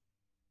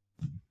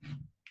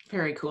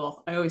 Very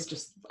cool. I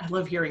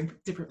love hearing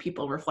different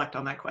people reflect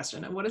on that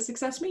question and what does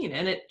success mean?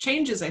 And it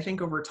changes, I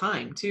think, over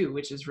time too,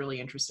 which is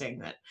really interesting,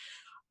 that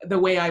the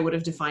way I would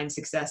have defined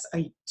success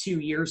 2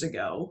 years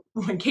ago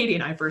when Katie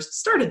and I first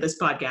started this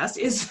podcast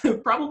is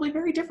probably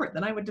very different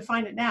than I would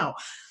define it now.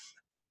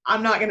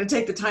 I'm not going to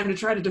take the time to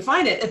try to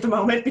define it at the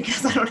moment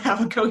because I don't have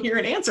a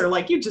coherent answer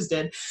like you just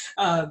did.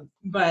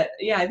 But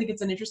yeah, I think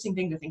it's an interesting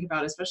thing to think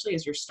about, especially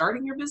as you're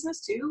starting your business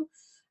too.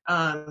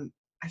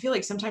 I feel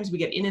like sometimes we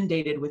get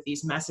inundated with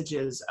these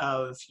messages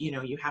of,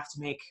 you have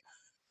to make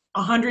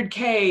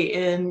 100K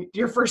in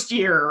your first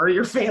year or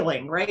you're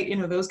failing, right?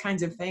 Those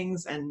kinds of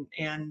things. And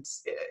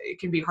it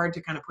can be hard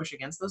to kind of push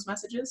against those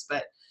messages,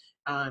 but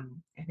I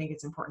think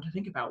it's important to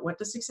think about, what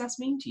does success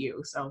mean to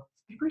you? So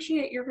I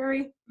appreciate your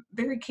very,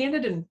 very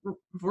candid and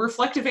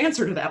reflective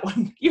answer to that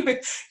one.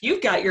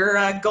 You've got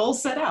your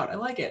goals set out. I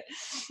like it.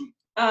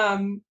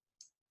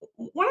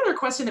 One other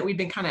question that we've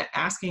been kind of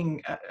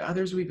asking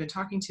others we've been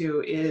talking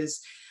to is,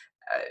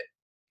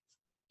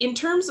 in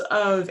terms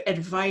of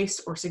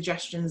advice or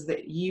suggestions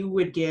that you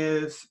would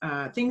give,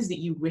 things that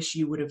you wish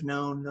you would have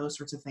known, those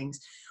sorts of things,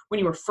 when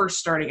you were first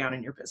starting out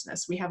in your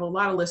business. We have a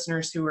lot of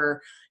listeners who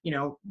are,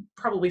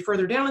 probably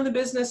further down in the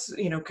business,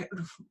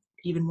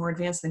 even more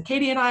advanced than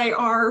Katie and I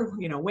are,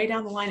 way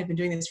down the line, have been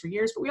doing this for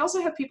years. But we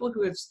also have people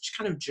who have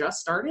kind of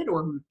just started,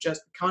 or who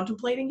just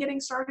contemplating getting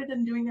started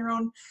and doing their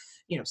own,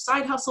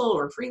 side hustle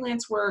or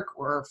freelance work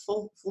or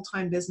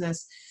full-time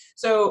business.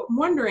 So I'm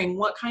wondering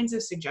what kinds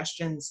of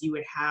suggestions you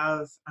would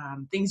have,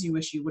 things you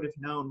wish you would have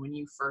known when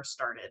you first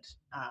started,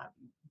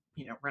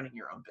 running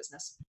your own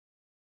business.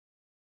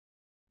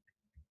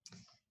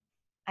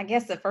 I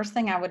guess the first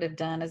thing I would have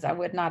done is I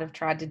would not have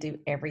tried to do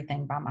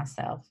everything by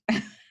myself.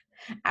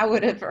 I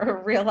would have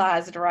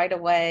realized right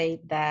away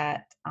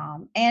that,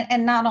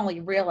 and not only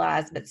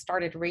realized, but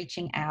started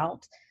reaching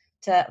out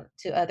to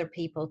other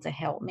people to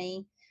help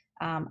me.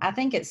 I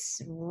think it's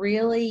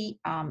really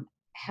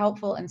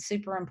helpful and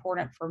super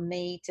important for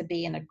me to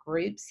be in a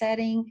group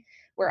setting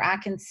where I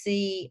can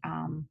see,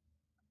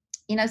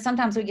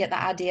 sometimes we get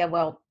the idea,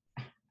 well,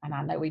 and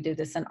I know we do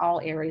this in all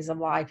areas of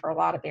life, or a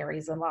lot of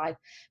areas of life,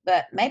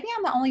 but maybe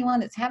I'm the only one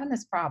that's having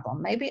this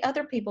problem. Maybe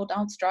other people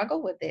don't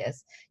struggle with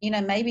this.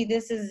 Maybe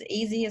this is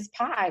easy as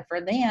pie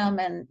for them.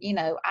 And,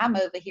 I'm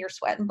over here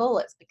sweating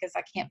bullets because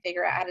I can't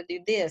figure out how to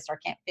do this, or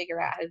can't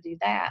figure out how to do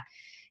that.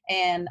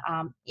 And,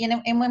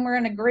 and when we're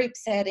in a group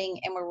setting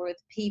and we're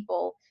with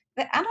people,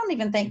 I don't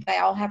even think they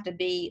all have to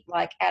be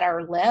like at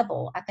our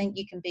level. I think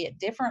you can be at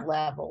different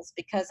levels,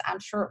 because I'm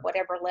sure at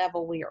whatever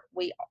level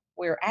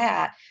we're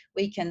at,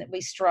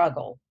 we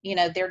struggle.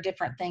 There are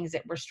different things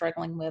that we're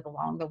struggling with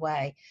along the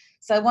way.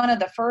 So one of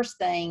the first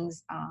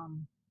things,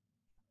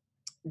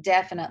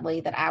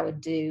 definitely, that I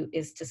would do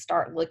is to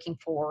start looking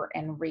for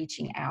and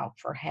reaching out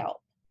for help.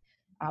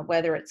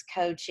 Whether it's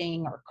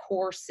coaching or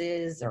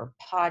courses or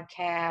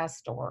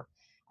podcast, or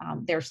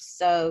there's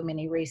so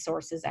many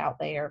resources out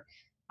there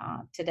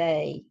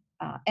today.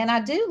 And I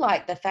do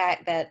like the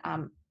fact that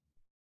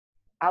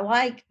I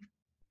like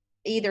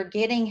either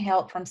getting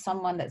help from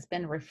someone that's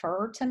been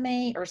referred to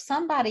me, or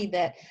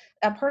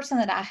a person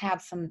that I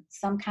have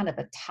some kind of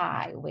a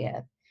tie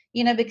with,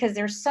 because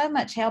there's so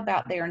much help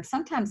out there. And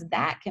sometimes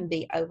that can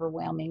be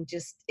overwhelming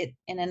just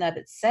in and of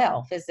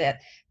itself, is that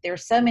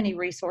there's so many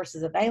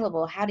resources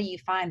available. How do you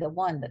find the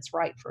one that's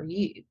right for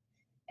you?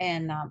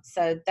 And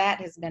so that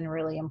has been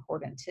really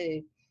important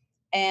too.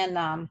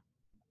 And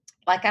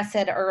like I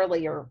said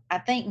earlier, I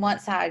think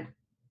once I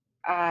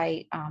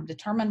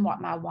determined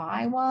what my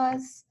why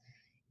was,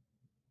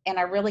 and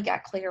I really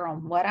got clear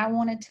on what I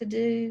wanted to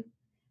do,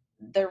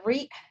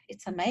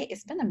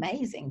 it's been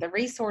amazing. The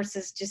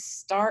resources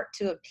just start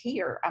to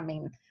appear. I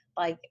mean,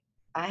 like,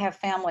 I have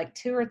found like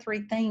 2 or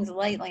 3 things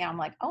lately. I'm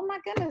like, oh my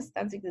goodness,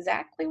 that's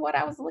exactly what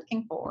I was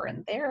looking for.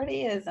 And there it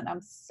is. And I'm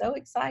so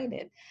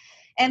excited.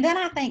 And then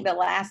I think the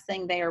last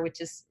thing there,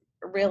 which is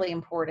really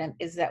important,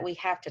 is that we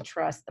have to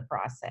trust the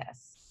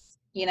process.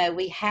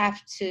 We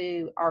have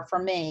to, or for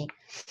me,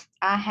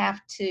 I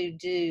have to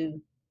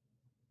do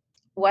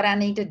what I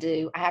need to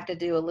do. I have to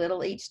do a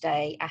little each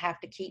day. I have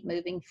to keep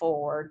moving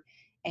forward.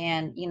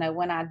 And,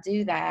 when I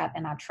do that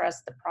and I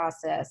trust the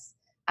process,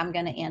 I'm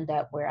going to end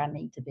up where I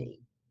need to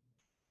be.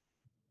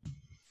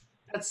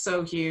 That's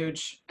so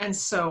huge and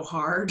so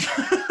hard.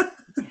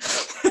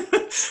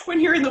 When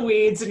you're in the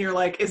weeds and you're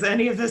like, is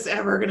any of this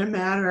ever going to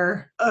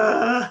matter?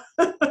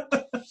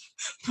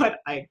 But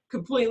I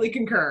completely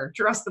concur.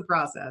 Trust the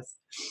process.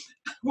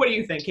 What do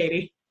you think,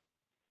 Katie?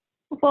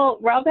 Well,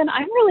 Robbin,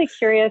 I'm really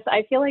curious.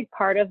 I feel like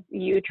part of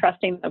you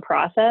trusting the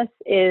process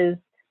is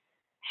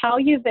how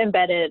you've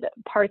embedded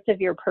parts of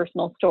your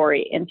personal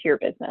story into your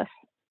business.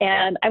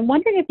 And I'm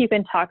wondering if you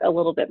can talk a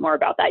little bit more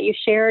about that. You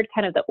shared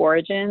kind of the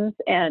origins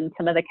and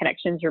some of the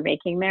connections you're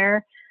making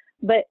there,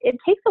 but it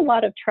takes a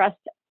lot of trust,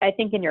 I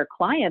think, in your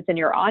clients and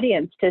your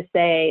audience to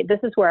say, this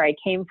is where I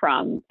came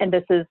from, and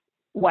this is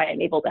why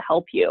I'm able to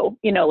help you,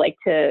 like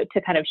to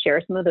kind of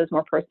share some of those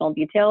more personal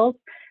details.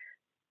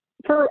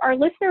 for our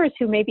listeners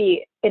who may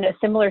be in a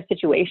similar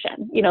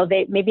situation,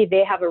 maybe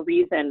they have a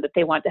reason that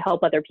they want to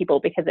help other people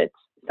because it's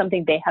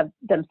something they have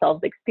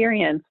themselves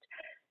experienced.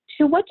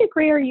 To what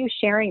degree are you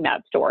sharing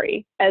that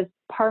story as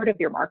part of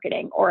your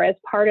marketing or as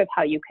part of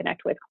how you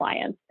connect with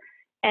clients?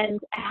 And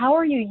how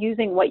are you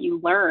using what you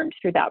learned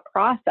through that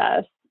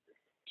process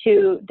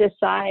to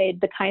decide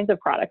the kinds of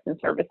products and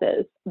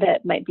services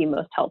that might be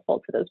most helpful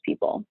to those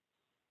people?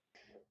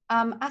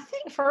 I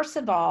think first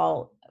of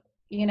all,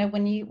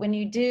 when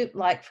you do,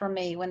 like for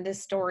me, when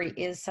this story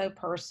is so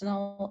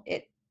personal,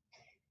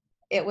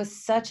 it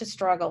was such a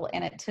struggle,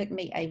 and it took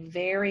me a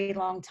very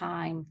long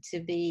time to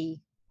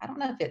be, I don't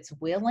know if it's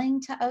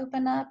willing to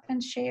open up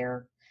and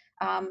share.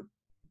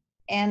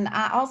 And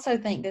I also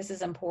think this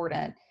is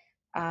important.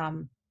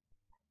 I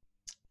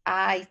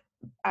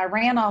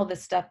ran all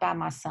this stuff by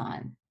my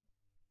son.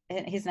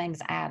 His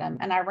name's Adam,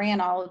 and I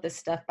ran all of this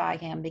stuff by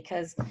him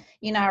because,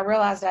 I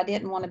realized I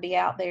didn't want to be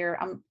out there.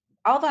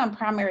 Although I'm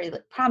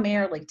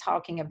primarily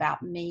talking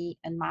about me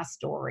and my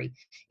story,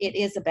 it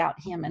is about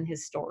him and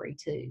his story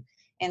too.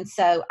 And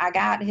so I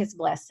got his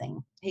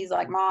blessing. He's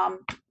like, Mom,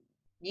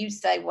 you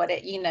say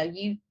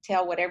you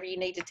tell whatever you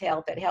need to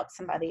tell. If it helps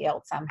somebody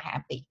else, I'm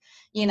happy,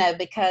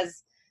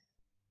 because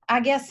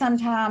I guess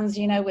sometimes,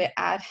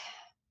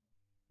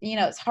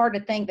 it's hard to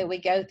think that we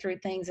go through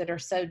things that are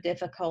so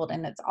difficult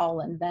and it's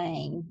all in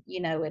vain,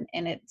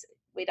 and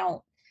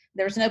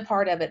there's no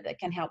part of it that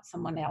can help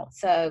someone else.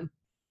 So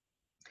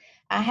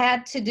I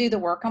had to do the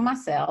work on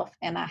myself,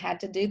 and I had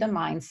to do the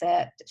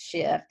mindset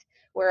shift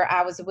where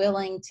I was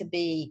willing to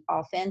be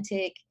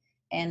authentic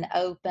and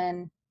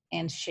open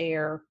and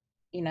share,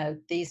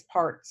 these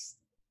parts,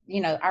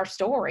 our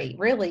story.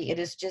 Really, it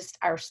is just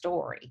our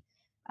story,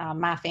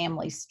 my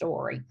family's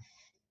story.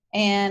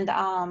 And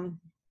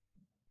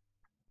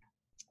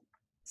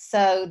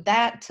so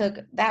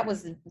that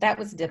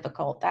was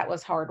difficult. That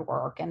was hard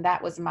work, and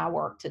that was my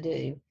work to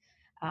do.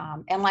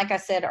 And like I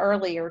said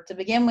earlier, to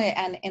begin with,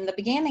 and in the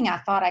beginning, I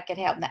thought I could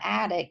help the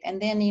addict. And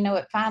then,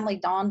 it finally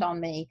dawned on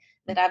me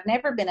that I've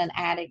never been an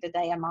addict a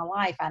day in my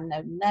life. I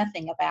know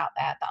nothing about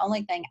that. The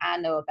only thing I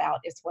know about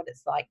is what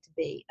it's like to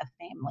be a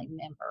family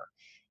member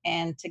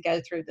and to go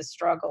through the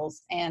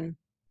struggles. And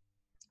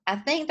I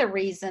think the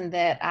reason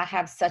that I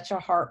have such a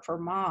heart for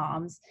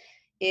moms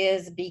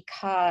is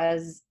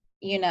because,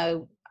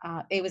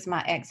 it was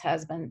my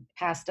ex-husband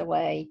passed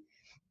away.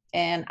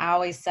 And I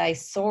always say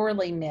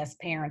sorely missed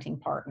parenting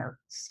partner,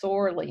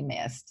 sorely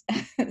missed.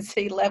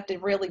 So he left a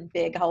really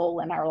big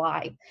hole in our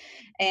life.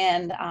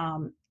 And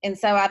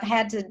so I've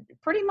had to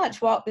pretty much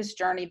walk this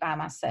journey by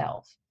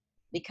myself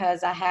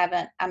because I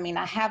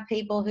have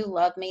people who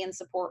love me and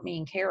support me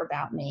and care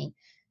about me.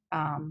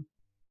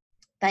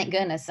 Thank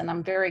goodness. And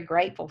I'm very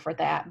grateful for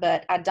that.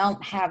 But I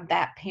don't have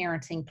that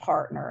parenting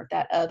partner,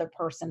 that other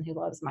person who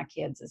loves my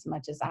kids as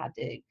much as I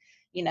do,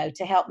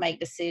 to help make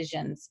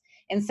decisions.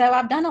 And so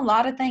I've done a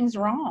lot of things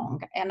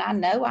wrong, and I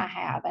know I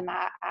have, and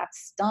I've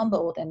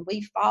stumbled, and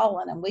we've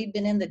fallen, and we've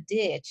been in the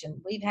ditch,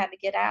 and we've had to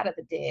get out of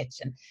the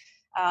ditch.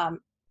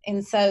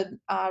 And so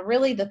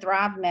really the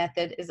Thrive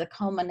method is a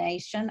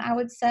culmination, I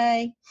would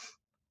say,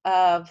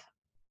 of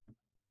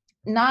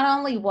not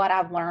only what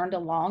I've learned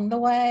along the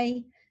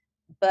way,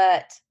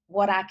 but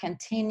what I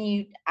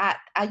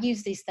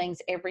use these things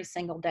every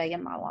single day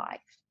in my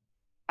life.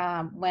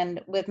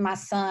 When with my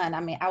son,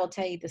 I will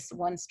tell you this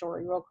one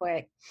story real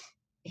quick.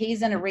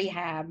 He's in a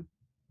rehab.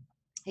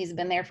 He's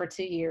been there for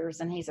 2 years,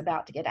 and he's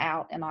about to get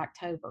out in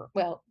October.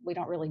 Well, we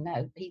don't really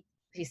know.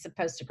 He's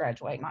supposed to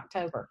graduate in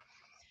October.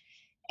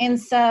 And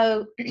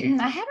so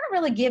I haven't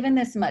really given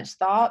this much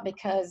thought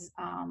because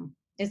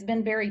it's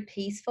been very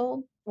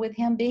peaceful with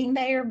him being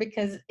there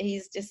because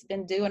he's just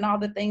been doing all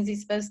the things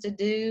he's supposed to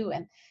do.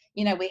 And,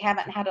 we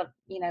haven't had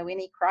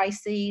any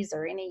crises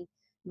or any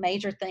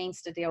major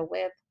things to deal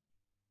with.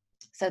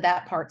 So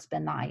that part's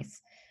been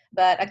nice.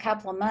 But a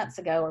couple of months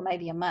ago, or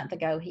maybe a month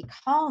ago, he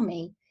called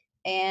me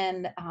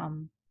and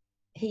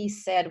he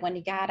said when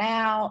he got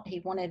out,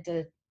 he wanted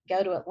to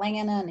go to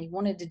Atlanta and he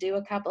wanted to do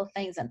a couple of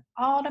things. And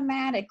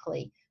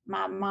automatically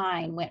my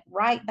mind went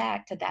right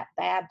back to that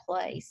bad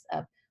place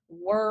of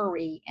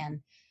worry and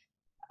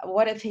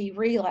what if he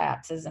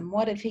relapses and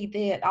what if he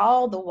did,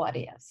 all the what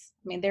ifs.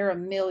 There are a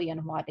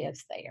million what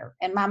ifs there.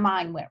 And my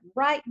mind went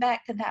right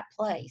back to that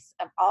place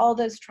of all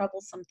those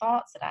troublesome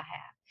thoughts that I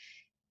had.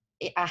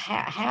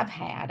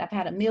 I've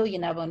had a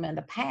million of them in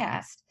the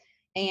past,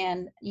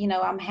 and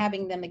I'm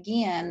having them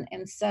again.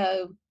 And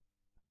so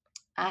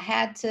I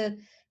had to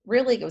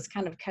it was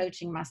kind of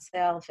coaching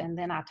myself, and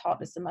then I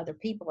talked to some other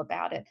people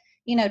about it,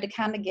 to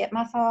kind of get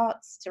my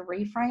thoughts, to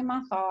reframe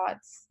my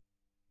thoughts,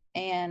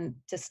 and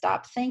to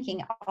stop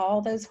thinking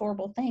all those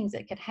horrible things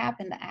that could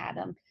happen to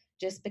Adam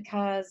just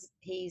because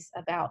he's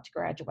about to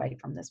graduate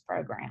from this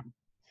program.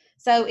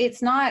 So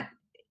it's not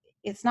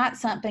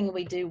something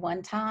we do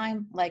one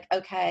time, like,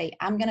 okay,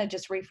 I'm going to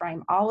just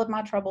reframe all of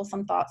my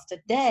troublesome thoughts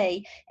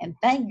today, and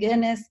thank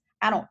goodness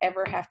I don't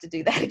ever have to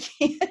do that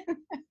again.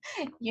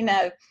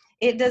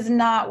 It does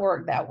not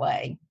work that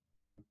way.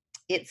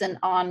 It's an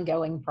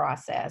ongoing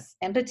process.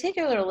 And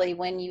particularly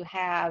when you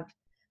have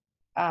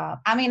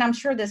I mean, I'm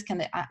sure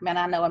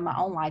I know in my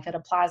own life it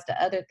applies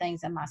to other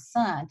things in my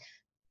son,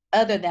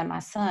 other than my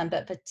son,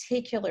 but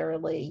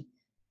particularly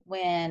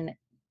when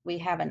we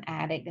have an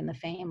addict in the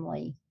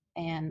family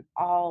and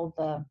all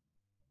the,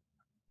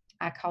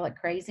 I call it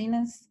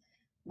craziness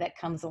that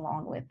comes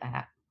along with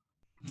that.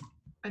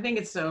 I think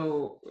it's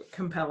so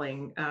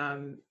compelling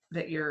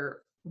that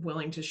you're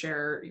willing to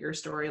share your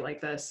story like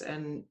this.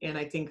 And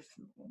I think,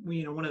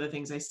 one of the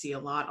things I see a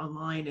lot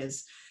online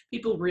is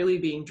people really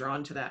being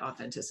drawn to that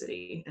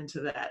authenticity and to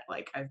that,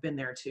 like, I've been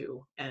there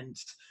too. And,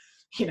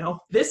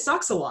 this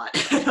sucks a lot.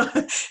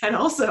 And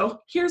also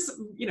here's,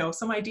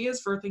 some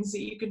ideas for things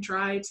that you can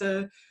try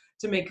to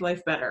make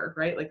life better,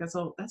 right? Like that's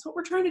what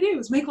we're trying to do,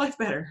 is make life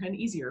better and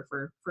easier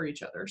for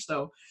each other.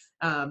 So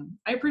I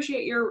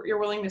appreciate your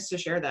willingness to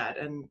share that.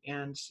 And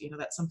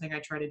that's something I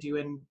try to do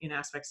in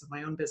aspects of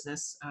my own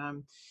business.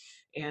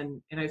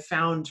 And I've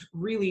found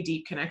really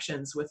deep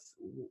connections with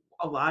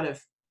a lot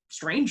of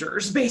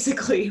strangers,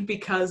 basically,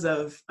 because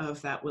of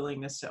that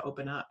willingness to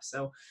open up.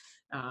 So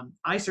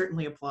I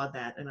certainly applaud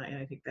that. And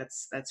I think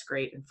that's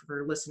great. And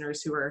for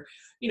listeners who are,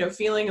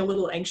 feeling a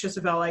little anxious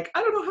about, like,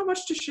 I don't know how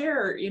much to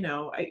share,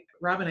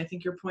 Robbin, I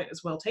think your point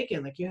is well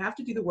taken. Like, you have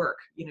to do the work,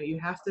 you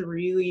have to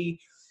really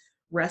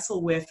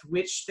wrestle with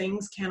which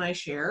things can I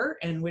share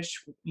and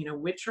which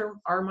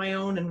are my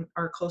own and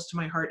are close to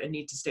my heart and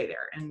need to stay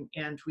there. And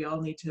we all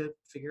need to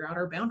figure out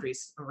our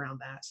boundaries around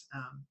that.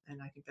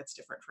 And I think that's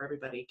different for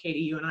everybody. Katie,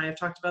 you and I have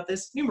talked about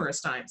this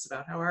numerous times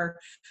about how our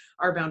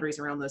boundaries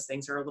around those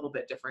things are a little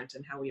bit different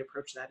and how we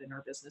approach that in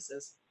our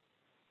businesses.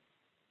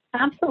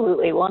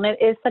 Absolutely. Well, and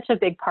it is such a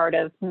big part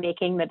of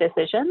making the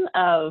decision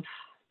of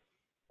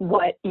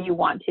what you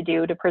want to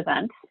do to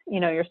present,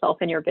 yourself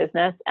and your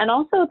business, and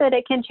also that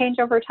it can change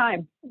over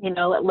time.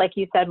 Like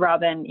you said,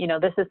 Robbin,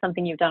 this is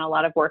something you've done a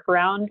lot of work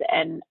around,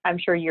 and I'm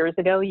sure years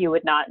ago you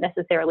would not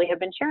necessarily have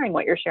been sharing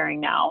what you're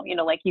sharing now.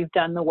 Like, you've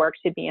done the work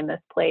to be in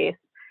this place.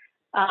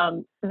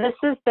 This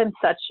has been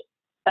such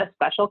a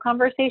special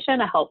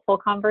conversation, a helpful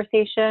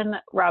conversation.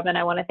 Robbin,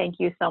 I want to thank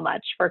you so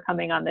much for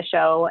coming on the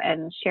show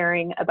and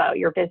sharing about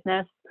your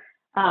business.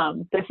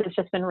 This has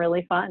just been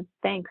really fun.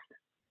 Thanks.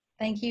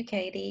 Thank you,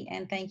 Katie,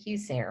 and thank you,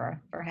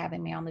 Sarah, for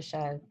having me on the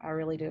show. I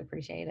really do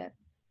appreciate it.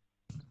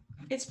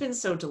 It's been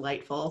so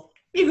delightful.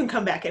 You can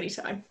come back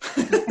anytime.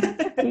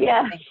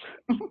 Yeah.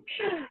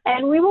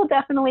 And we will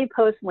definitely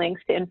post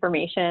links to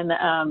information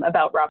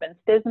about Robbin's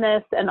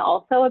business and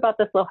also about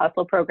the Slow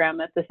Hustle program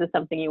if this is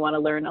something you want to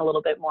learn a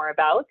little bit more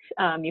about.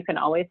 You can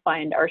always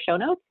find our show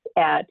notes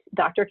at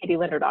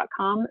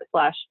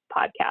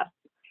drkatielinder.com/podcast.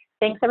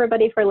 Thanks,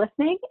 everybody, for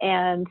listening.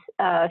 And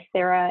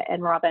Sarah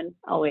and Robbin,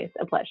 always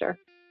a pleasure.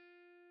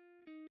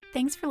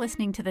 Thanks for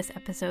listening to this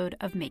episode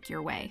of Make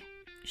Your Way.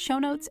 Show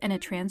notes and a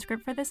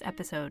transcript for this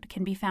episode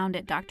can be found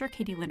at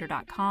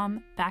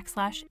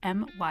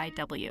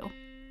drkatielinder.com/MYW.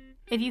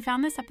 If you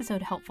found this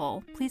episode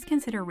helpful, please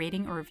consider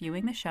rating or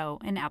reviewing the show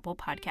in Apple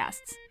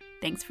Podcasts.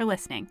 Thanks for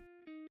listening.